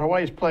talking about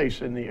Hawaii's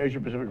place in the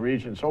Asia-Pacific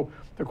region. So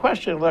the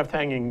question left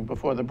hanging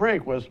before the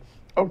break was,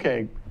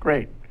 okay,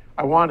 great,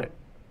 I want it.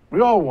 We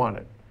all want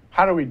it.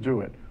 How do we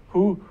do it?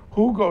 Who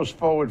goes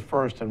forward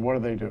first, and what do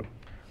they do?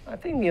 I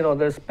think,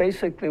 there's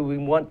basically, we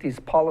want these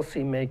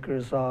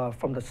policymakers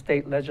from the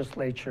state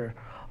legislature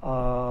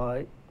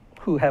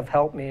who have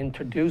helped me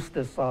introduce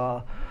this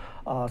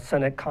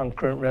Senate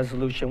Concurrent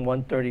Resolution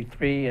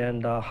 133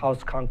 and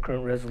House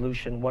Concurrent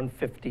Resolution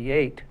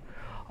 158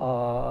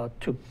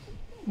 to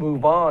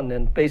move on.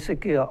 And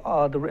basically,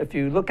 if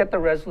you look at the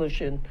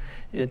resolution,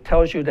 it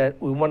tells you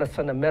that we want to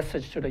send a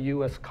message to the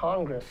U.S.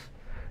 Congress,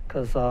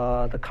 because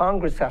the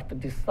Congress have to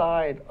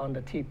decide on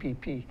the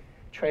TPP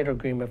trade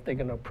agreement if they're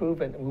going to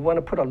approve it. And we want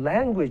to put a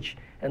language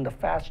in the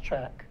Fast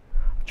Track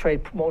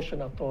Trade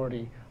Promotion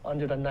Authority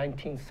under the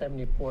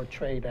 1974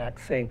 Trade Act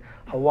saying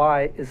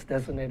Hawaii is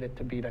designated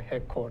to be the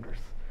headquarters.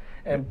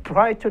 And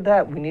prior to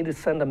that, we need to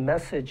send a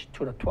message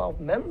to the 12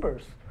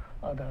 members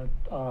of the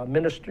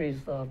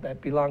ministries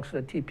that belongs to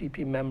the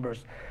TPP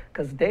members,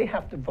 because they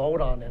have to vote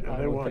on it.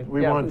 Yeah,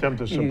 we want them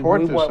to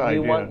support this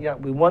idea.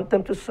 We want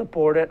them to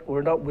support it.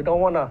 We don't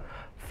want to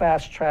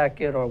fast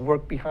track it or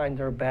work behind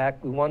their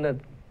back. We want to,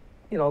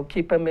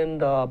 keep them in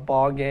the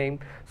ball game,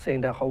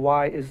 saying that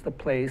Hawaii is the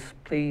place.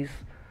 Please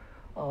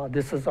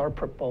This is our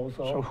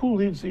proposal. So who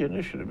leads the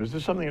initiative? Is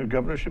this something the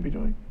governor should be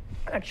doing?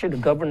 Actually,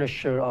 the governor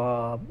should,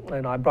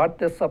 and I brought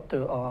this up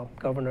to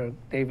Governor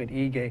David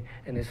Ige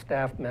and his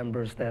staff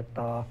members that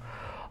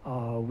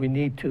we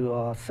need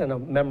to send a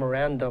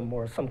memorandum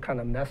or some kind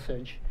of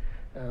message.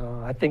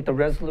 I think the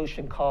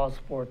resolution calls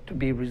for it to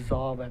be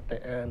resolved at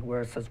the end,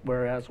 where it says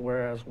whereas,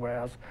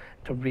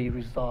 to be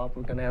resolved.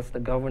 We're going to ask the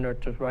governor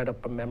to write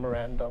up a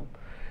memorandum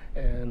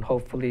and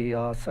hopefully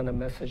send a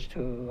message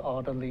to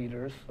all the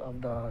leaders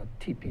of the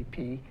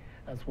TPP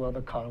as well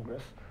the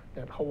Congress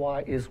that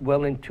Hawaii is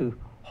willing to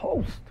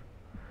host.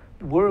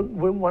 We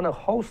want to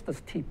host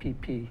this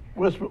TPP.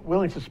 Was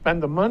willing to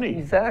spend the money.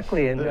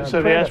 Exactly. And,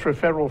 so they asked for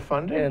federal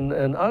funding?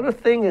 And other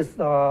thing is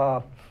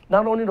not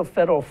only the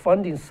federal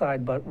funding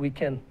side, but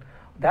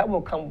that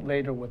will come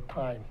later with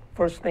time.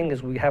 First thing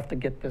is we have to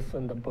get this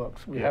in the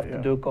books. We have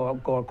to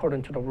go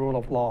according to the rule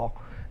of law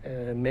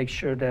and make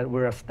sure that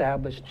we're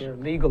established here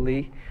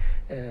legally,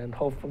 and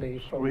hopefully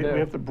from we there. We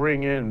have to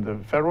bring in the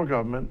federal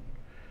government,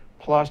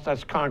 plus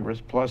that's Congress,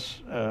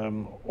 plus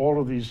all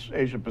of these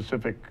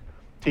Asia-Pacific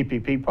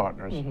TPP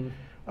partners.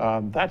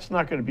 That's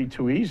not going to be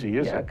too easy,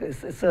 is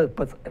it? Yeah,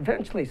 but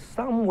eventually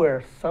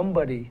somewhere,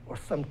 somebody or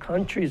some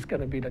country is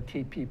going to be the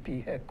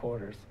TPP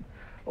headquarters,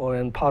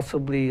 and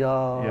possibly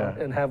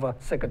and have a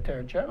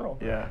Secretary General.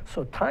 Yeah.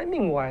 So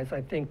timing-wise,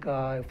 I think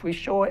if we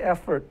show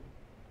effort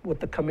with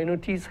the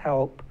community's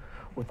help,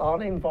 with all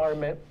the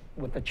environment,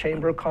 with the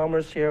Chamber of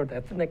Commerce here, the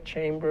Ethnic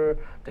Chamber,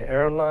 the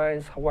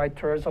airlines, Hawaii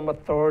Tourism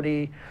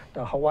Authority,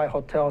 the Hawaii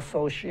Hotel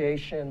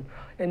Association,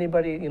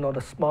 anybody, the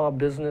small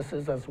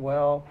businesses as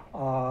well,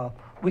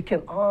 we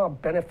can all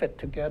benefit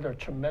together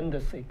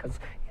tremendously because,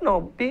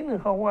 being in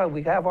Hawaii,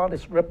 we have all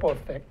this ripple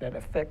effect that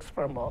affects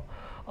from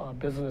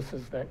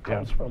businesses that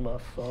comes from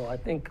us. So I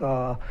think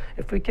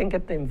if we can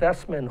get the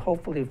investment,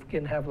 hopefully if we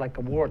can have like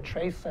a World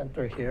Trade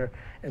Center here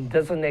and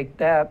designate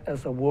that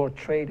as a World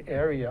Trade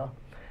area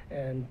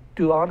and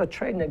do all the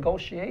trade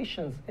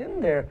negotiations in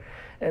there.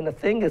 And the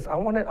thing is, I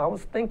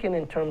was thinking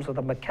in terms of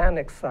the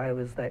mechanics side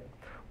is that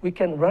we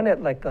can run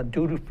it like a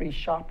duty-free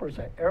shoppers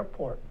at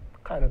airport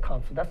kind of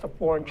concept. That's a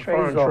foreign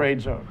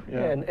trade zone.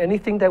 Yeah. And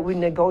anything that we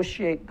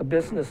negotiate the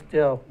business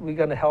deal, we're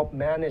going to help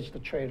manage the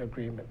trade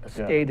agreement. The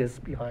state is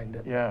behind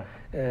it. Yeah.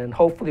 And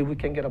hopefully we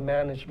can get a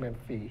management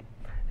fee.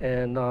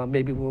 And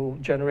maybe we'll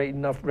generate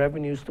enough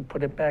revenues to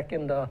put it back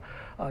in the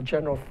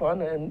general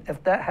fund. And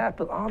if that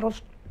happens, all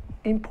those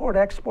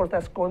import-export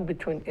that's going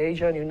between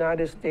Asia and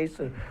United States,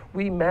 and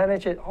we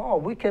manage it all.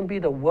 We can be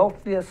the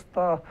wealthiest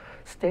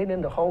state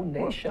in the whole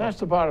nation. Well, that's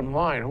the bottom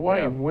line.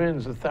 Hawaii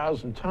wins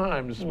 1,000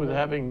 times with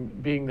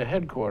being the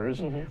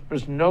headquarters.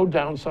 There's no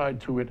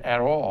downside to it at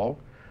all.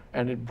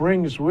 And it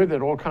brings with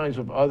it all kinds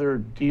of other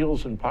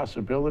deals and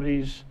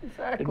possibilities.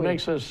 Exactly. It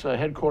makes us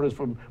headquarters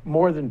for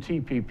more than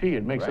TPP.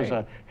 It makes us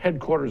a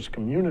headquarters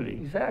community.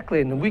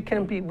 Exactly, and we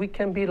can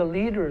be the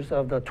leaders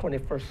of the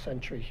 21st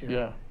century here.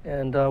 Yeah.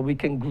 And we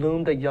can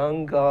groom the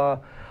young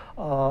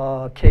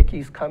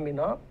keikis coming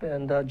up.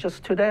 And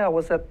just today I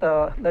was at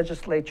the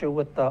legislature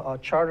with the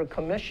Charter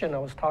Commission. I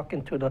was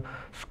talking to the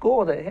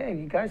school that, hey,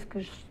 you guys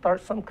could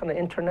start some kind of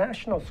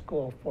international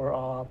school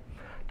for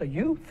the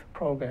youth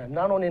program,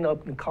 not only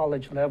up in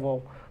college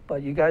level,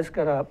 but you guys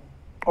got to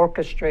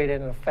orchestrate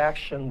it in a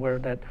fashion where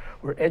that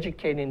we're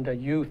educating the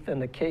youth and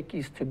the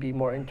keikis to be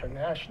more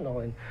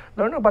international and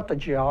learn about the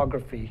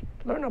geography,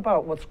 learn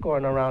about what's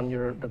going around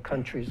the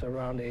countries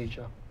around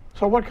Asia.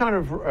 So what kind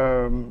of,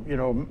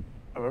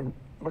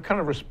 what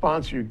kind of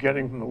response are you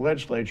getting from the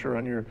legislature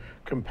on your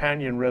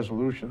companion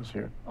resolutions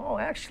here? Oh,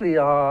 actually,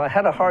 I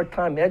had a hard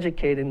time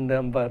educating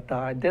them, but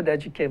I did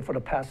educate for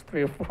the past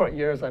 3 or 4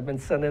 years. I've been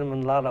sending them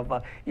a lot of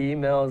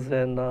emails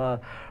and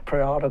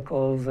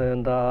periodicals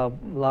and a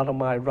lot of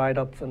my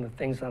write-ups and the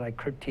things that I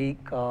critique.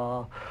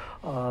 So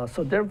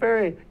they're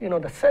very,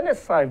 the Senate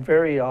side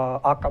very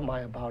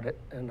akamai about it.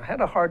 And I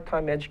had a hard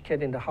time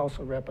educating the House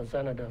of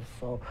Representatives.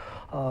 So,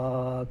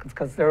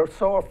 because they're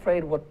so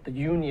afraid what the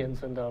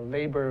unions and the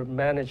labor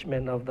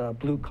management of the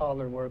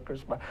blue-collar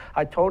workers. But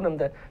I told them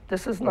that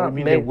this is not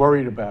they're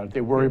worried about it. They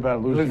worry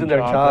about losing their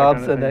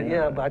jobs. That kind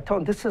of and but I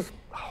told them this is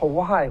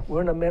Hawaii. We're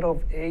in the middle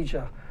of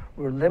Asia.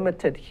 We're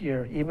limited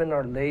here. Even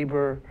our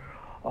labor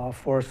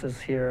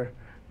forces here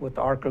with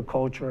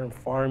agriculture and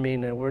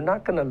farming, and we're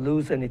not going to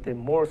lose anything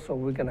more, so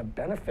we're going to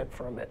benefit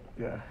from it.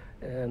 Yeah.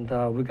 And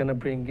we're going to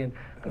bring in,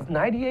 because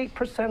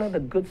 98% of the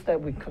goods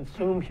that we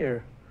consume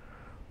here,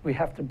 we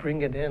have to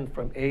bring it in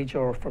from Asia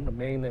or from the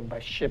mainland by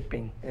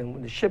shipping.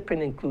 And the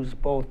shipping includes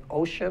both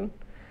ocean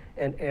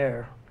and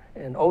air.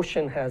 And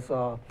ocean has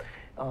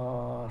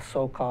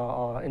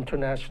so-called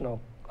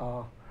international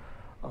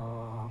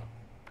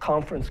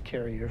conference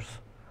carriers,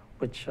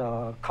 which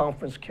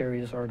conference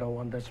carriers are the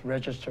one that's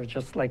registered,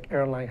 just like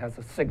airline has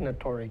a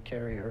signatory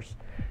carriers.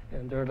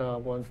 And they're the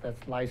ones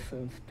that's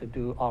licensed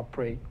to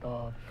operate.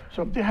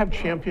 So do you have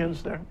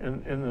champions there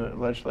in the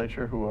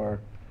legislature who are,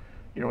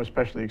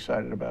 especially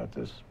excited about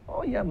this?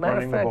 Oh yeah,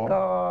 matter of fact,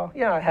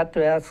 I had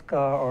to ask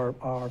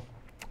our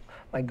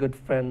my good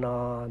friend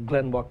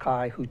Glenn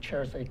Wakai, who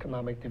chairs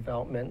economic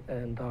development,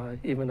 and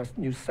even a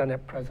new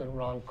Senate President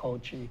Ron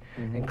Kochi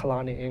and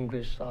Kalani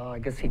English. I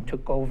guess he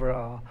took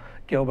over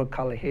Gilbert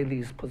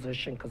Kalahili's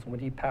position, because when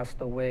he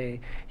passed away,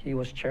 he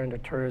was chairing the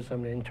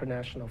tourism and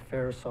international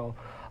affairs. So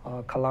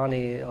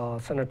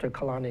Senator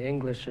Kalani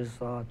English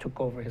took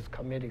over his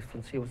committee,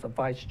 since he was the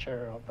vice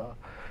chair of the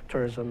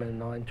tourism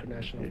and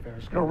international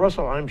affairs. You know,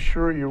 Russell, I'm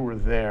sure you were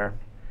there.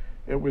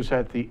 It was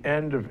at the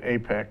end of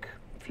APEC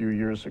a few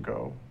years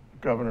ago.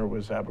 Governor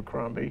was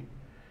Abercrombie,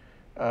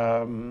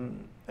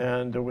 and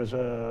there was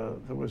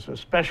a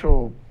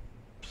special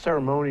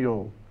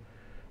ceremonial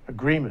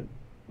agreement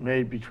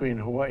made between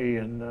Hawaii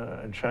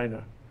and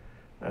China,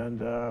 and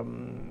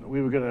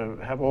we were going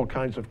to have all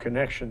kinds of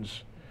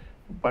connections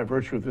by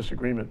virtue of this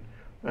agreement.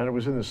 And it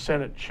was in the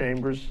Senate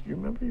chambers. You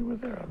remember you were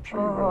there? I'm sure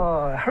you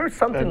were. I heard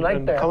something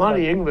like that.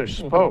 Kalani English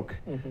spoke,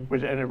 and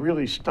it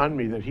really stunned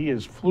me that he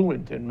is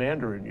fluent in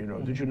Mandarin. You know,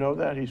 did you know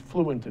that? He's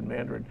fluent in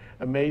Mandarin.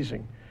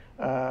 Amazing.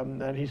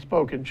 And he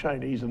spoke in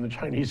Chinese, and the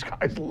Chinese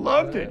guys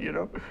loved it, you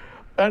know.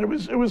 And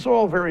it was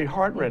all very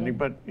heartrending,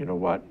 but you know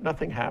what?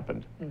 Nothing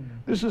happened.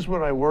 This is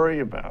what I worry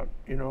about,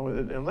 you know,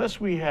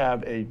 unless we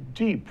have a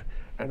deep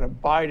and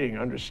abiding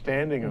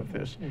understanding of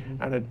this,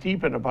 and a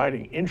deep and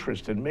abiding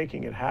interest in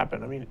making it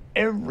happen. I mean,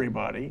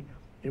 everybody,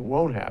 it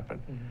won't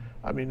happen.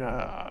 I mean,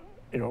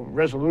 you know,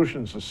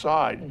 resolutions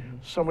aside,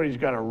 somebody's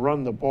got to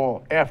run the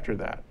ball after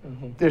that,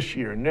 this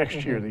year,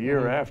 next year, the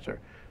year after.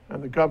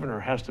 And the governor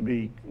has to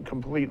be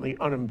completely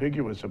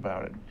unambiguous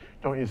about it,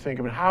 don't you think?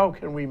 I mean, how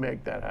can we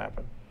make that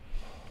happen?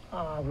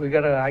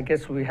 I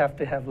guess we have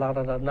to have a lot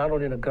of not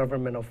only the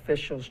government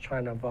officials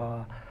trying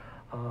to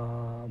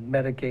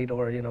mitigate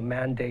or, you know,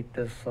 mandate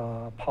this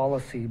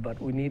policy,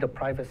 but we need a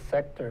private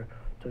sector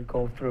to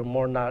go through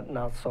more,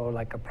 not so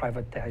like a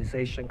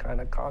privatization kind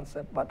of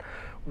concept, but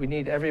we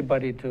need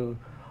everybody to,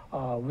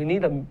 we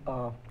need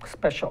a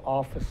special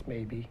office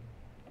maybe,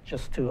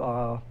 just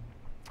to,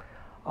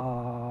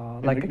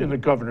 in the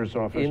governor's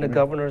office. In the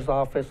governor's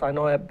office. I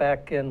know that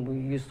back in,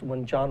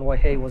 when John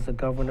Wahey was the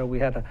governor, we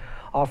had an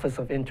Office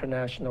of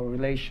International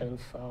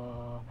Relations,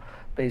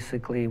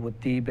 basically with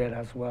DBED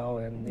as well.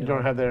 And you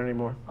don't have that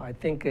anymore? I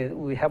think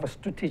we have a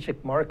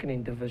strategic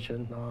marketing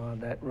division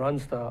that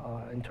runs the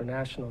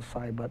international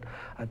side, but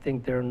I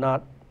think they're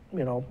not,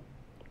 you know,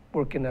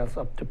 working as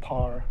up to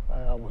par,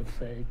 I would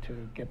say,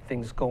 to get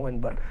things going.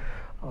 But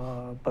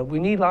we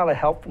need a lot of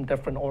help from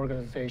different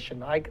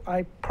organizations.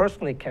 I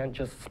personally can't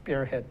just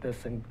spearhead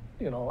this, and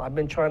you know, I've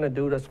been trying to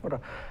do this for the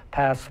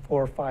past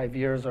 4 or 5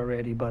 years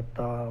already. But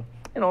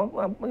you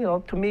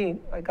know, to me,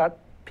 I got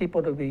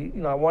people to be,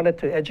 you know, I wanted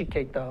to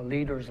educate the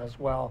leaders as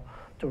well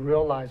to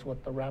realize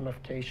what the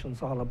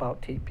ramifications all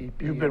about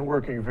TPP. You've been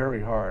working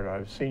very hard.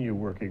 I've seen you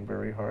working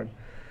very hard.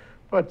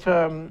 But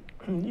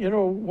you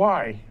know,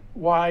 why?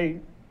 Why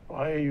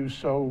are you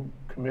so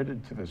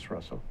committed to this,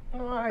 Russell?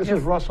 This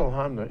is Russell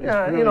Homna.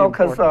 Yeah, really, you know,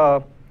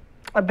 because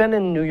I've been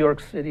in New York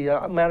City.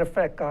 Matter of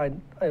fact, I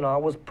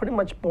was pretty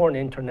much born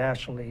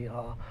internationally.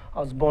 I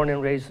was born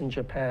and raised in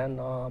Japan.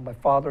 My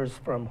father's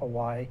from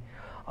Hawaii.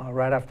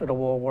 Right after the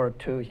World War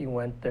II, he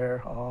went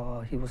there.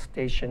 He was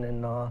stationed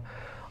in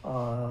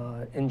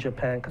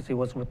Japan because he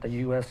was with the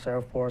U.S.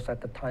 Air Force at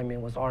the time. It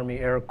was Army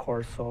Air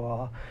Corps.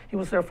 So he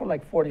was there for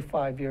like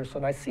 45 years.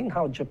 And I seen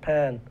how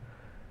Japan,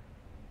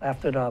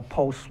 after the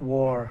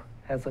post-war,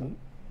 has a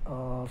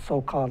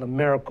so-called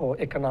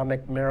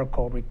economic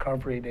miracle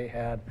recovery they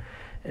had.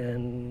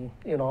 And,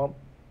 you know,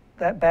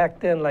 that back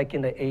then, like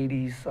in the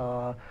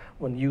 80s,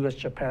 when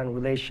U.S.-Japan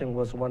relation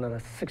was one of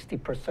the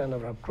 60%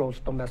 of our gross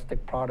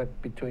domestic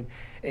product between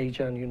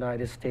Asia and the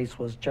United States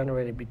was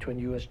generated between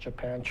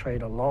U.S.-Japan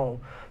trade alone.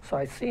 So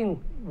I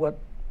seen what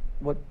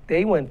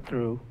they went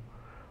through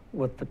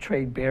with the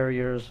trade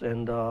barriers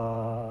and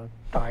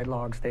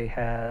dialogues they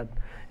had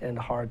and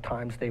the hard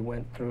times they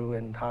went through,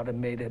 and how they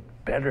made it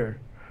better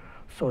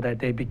so that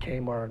they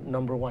became our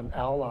 #1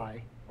 ally,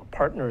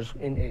 partners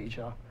in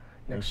Asia.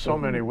 In so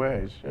many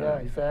ways. Yeah,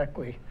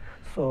 exactly.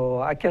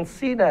 So I can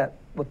see that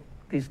with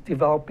these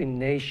developing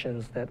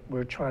nations that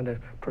we're trying to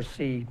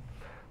proceed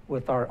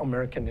with our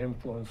American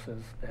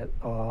influences that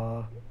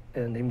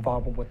and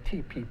involvement with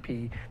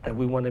TPP, that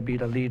we want to be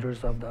the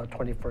leaders of the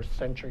 21st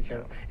century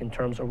here in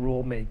terms of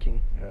rulemaking.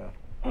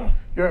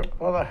 Yeah.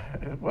 Well,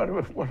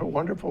 what a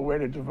wonderful way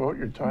to devote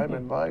your time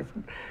and life.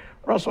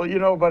 Russell, you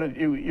know, but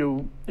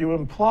you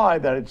imply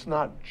that it's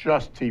not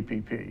just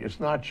TPP, it's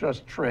not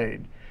just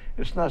trade,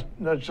 it's not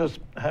just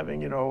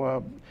having, you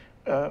know,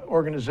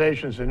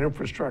 organizations and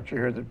infrastructure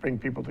here that bring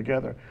people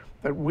together,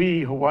 that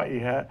Hawaii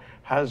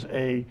has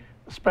a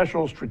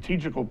special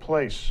strategical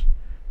place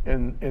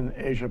in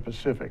Asia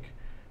Pacific.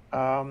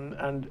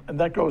 And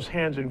that goes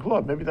hand in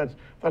glove. Maybe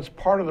that's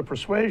part of the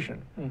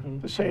persuasion,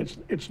 to say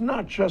it's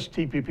not just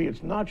TPP,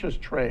 it's not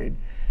just trade,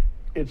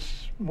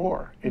 it's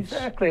more.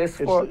 Exactly. It's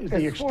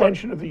the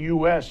extension of the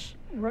U.S.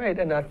 Right,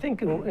 and I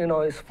think, you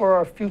know, it's for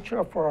our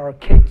future, for our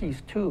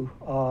keikis too.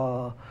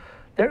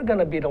 They're going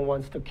to be the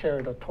ones to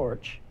carry the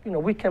torch. You know,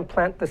 we can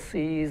plant the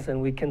seeds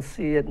and we can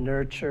see it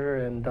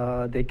nurture,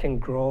 and they can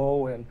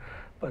grow,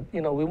 But,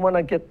 you know, we want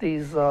to get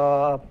these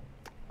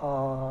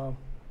so-called,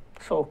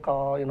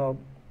 you know,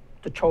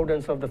 the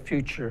children of the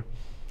future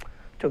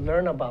to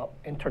learn about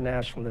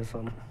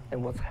internationalism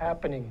and what's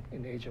happening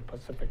in the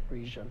Asia-Pacific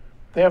region.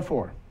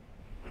 Therefore,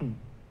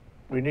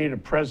 we need a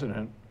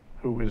president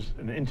who is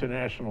an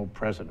international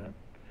president,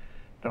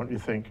 don't you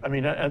think? I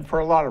mean, and for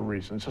a lot of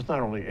reasons. It's not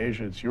only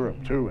Asia, it's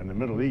Europe too, and the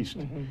Middle East.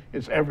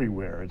 It's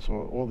everywhere. It's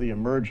all the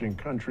emerging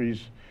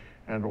countries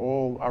and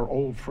all our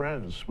old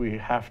friends. We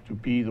have to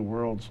be the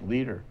world's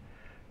leader.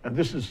 And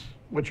this is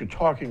what you're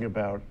talking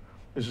about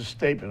is a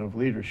statement of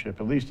leadership,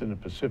 at least in the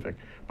Pacific.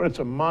 But it's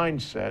a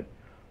mindset.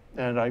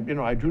 And I do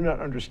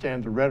not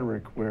understand the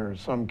rhetoric where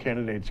some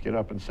candidates get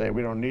up and say,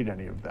 we don't need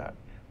any of that.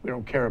 We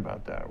don't care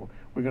about that.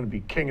 We're going to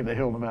be king of the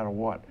hill no matter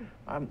what.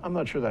 I'm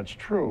not sure that's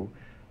true.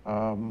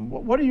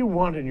 What do you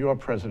want in your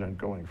president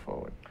going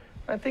forward?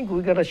 I think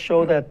we got to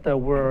show that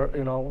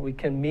we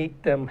can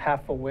meet them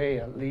halfway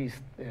at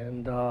least.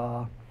 And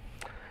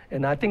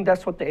I think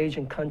that's what the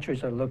Asian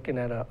countries are looking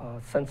at, a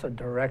sense of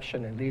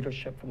direction and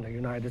leadership from the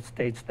United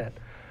States, that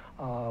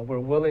we're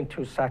willing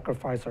to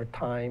sacrifice our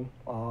time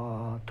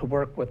to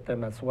work with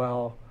them as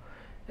well.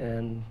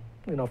 And,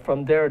 you know,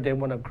 from there, they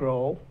want to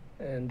grow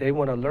and they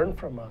want to learn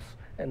from us.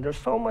 And there's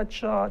so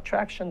much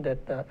traction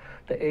that the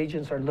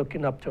Asians are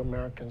looking up to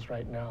Americans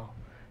right now.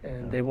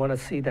 And they want to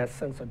see that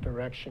sense of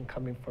direction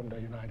coming from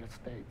the United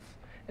States.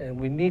 And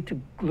we need to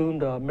groom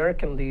the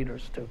American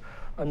leaders to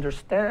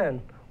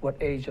understand what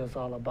Asia is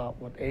all about,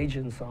 what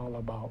Asians are all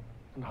about,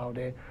 and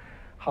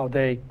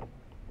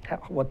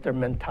what their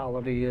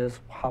mentality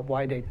is,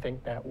 why they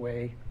think that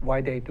way,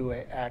 why they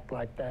act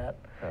like that.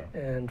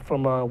 And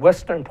from a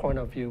Western point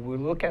of view, we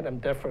look at them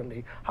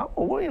differently. How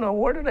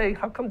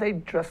come they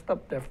dressed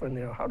up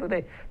differently? Or how do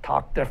they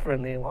talk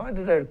differently? Why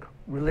do their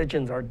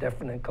religions are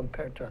different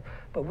compared to?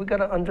 But we got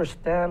to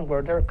understand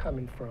where they're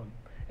coming from.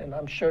 And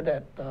I'm sure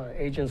that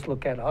Asians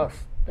look at us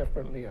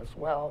differently as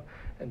well,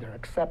 and they're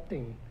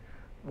accepting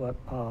what,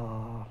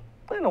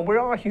 we're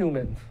all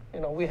humans.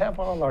 We have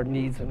all our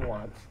needs and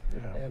wants.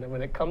 And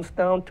when it comes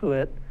down to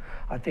it,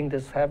 I think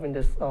having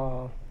this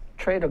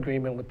trade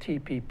agreement with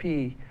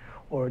TPP,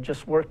 or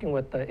just working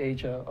with the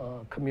Asia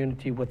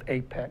community with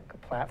APEC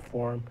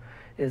platform,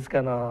 is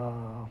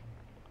gonna,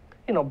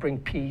 bring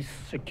peace,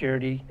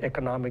 security,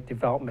 economic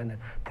development, and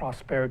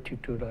prosperity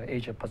to the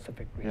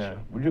Asia-Pacific region. Yeah.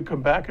 Would you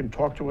come back and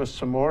talk to us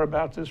some more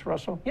about this,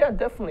 Russell? Yeah,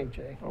 definitely,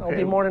 Jay. Okay. I'll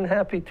be more than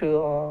happy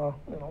to,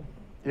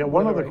 Yeah,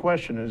 one other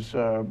question is,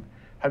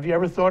 have you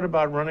ever thought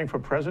about running for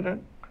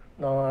president?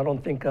 No, I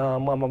don't think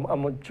I'm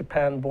a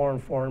Japan-born,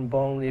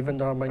 foreign-born, even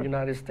though I'm a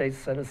United States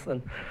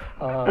citizen.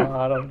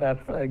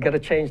 I got to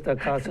change the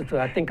constitution.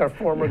 I think our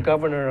former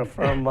governor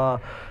from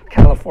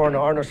California,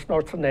 Arnold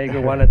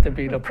Schwarzenegger, wanted to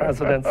be the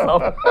president.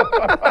 So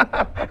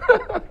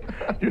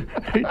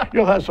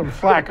You'll have some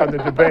flack on the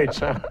debates,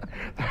 huh?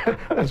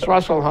 That's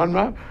Russell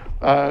Honma,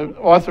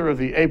 author of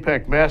the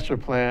APEC Master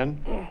Plan.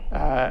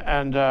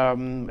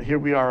 Here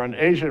we are on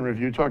Asia in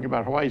Review, talking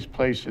about Hawaii's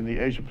place in the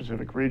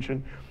Asia-Pacific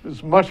region.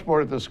 There's much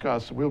more to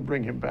discuss. We'll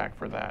bring him back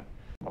for that.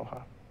 Aloha.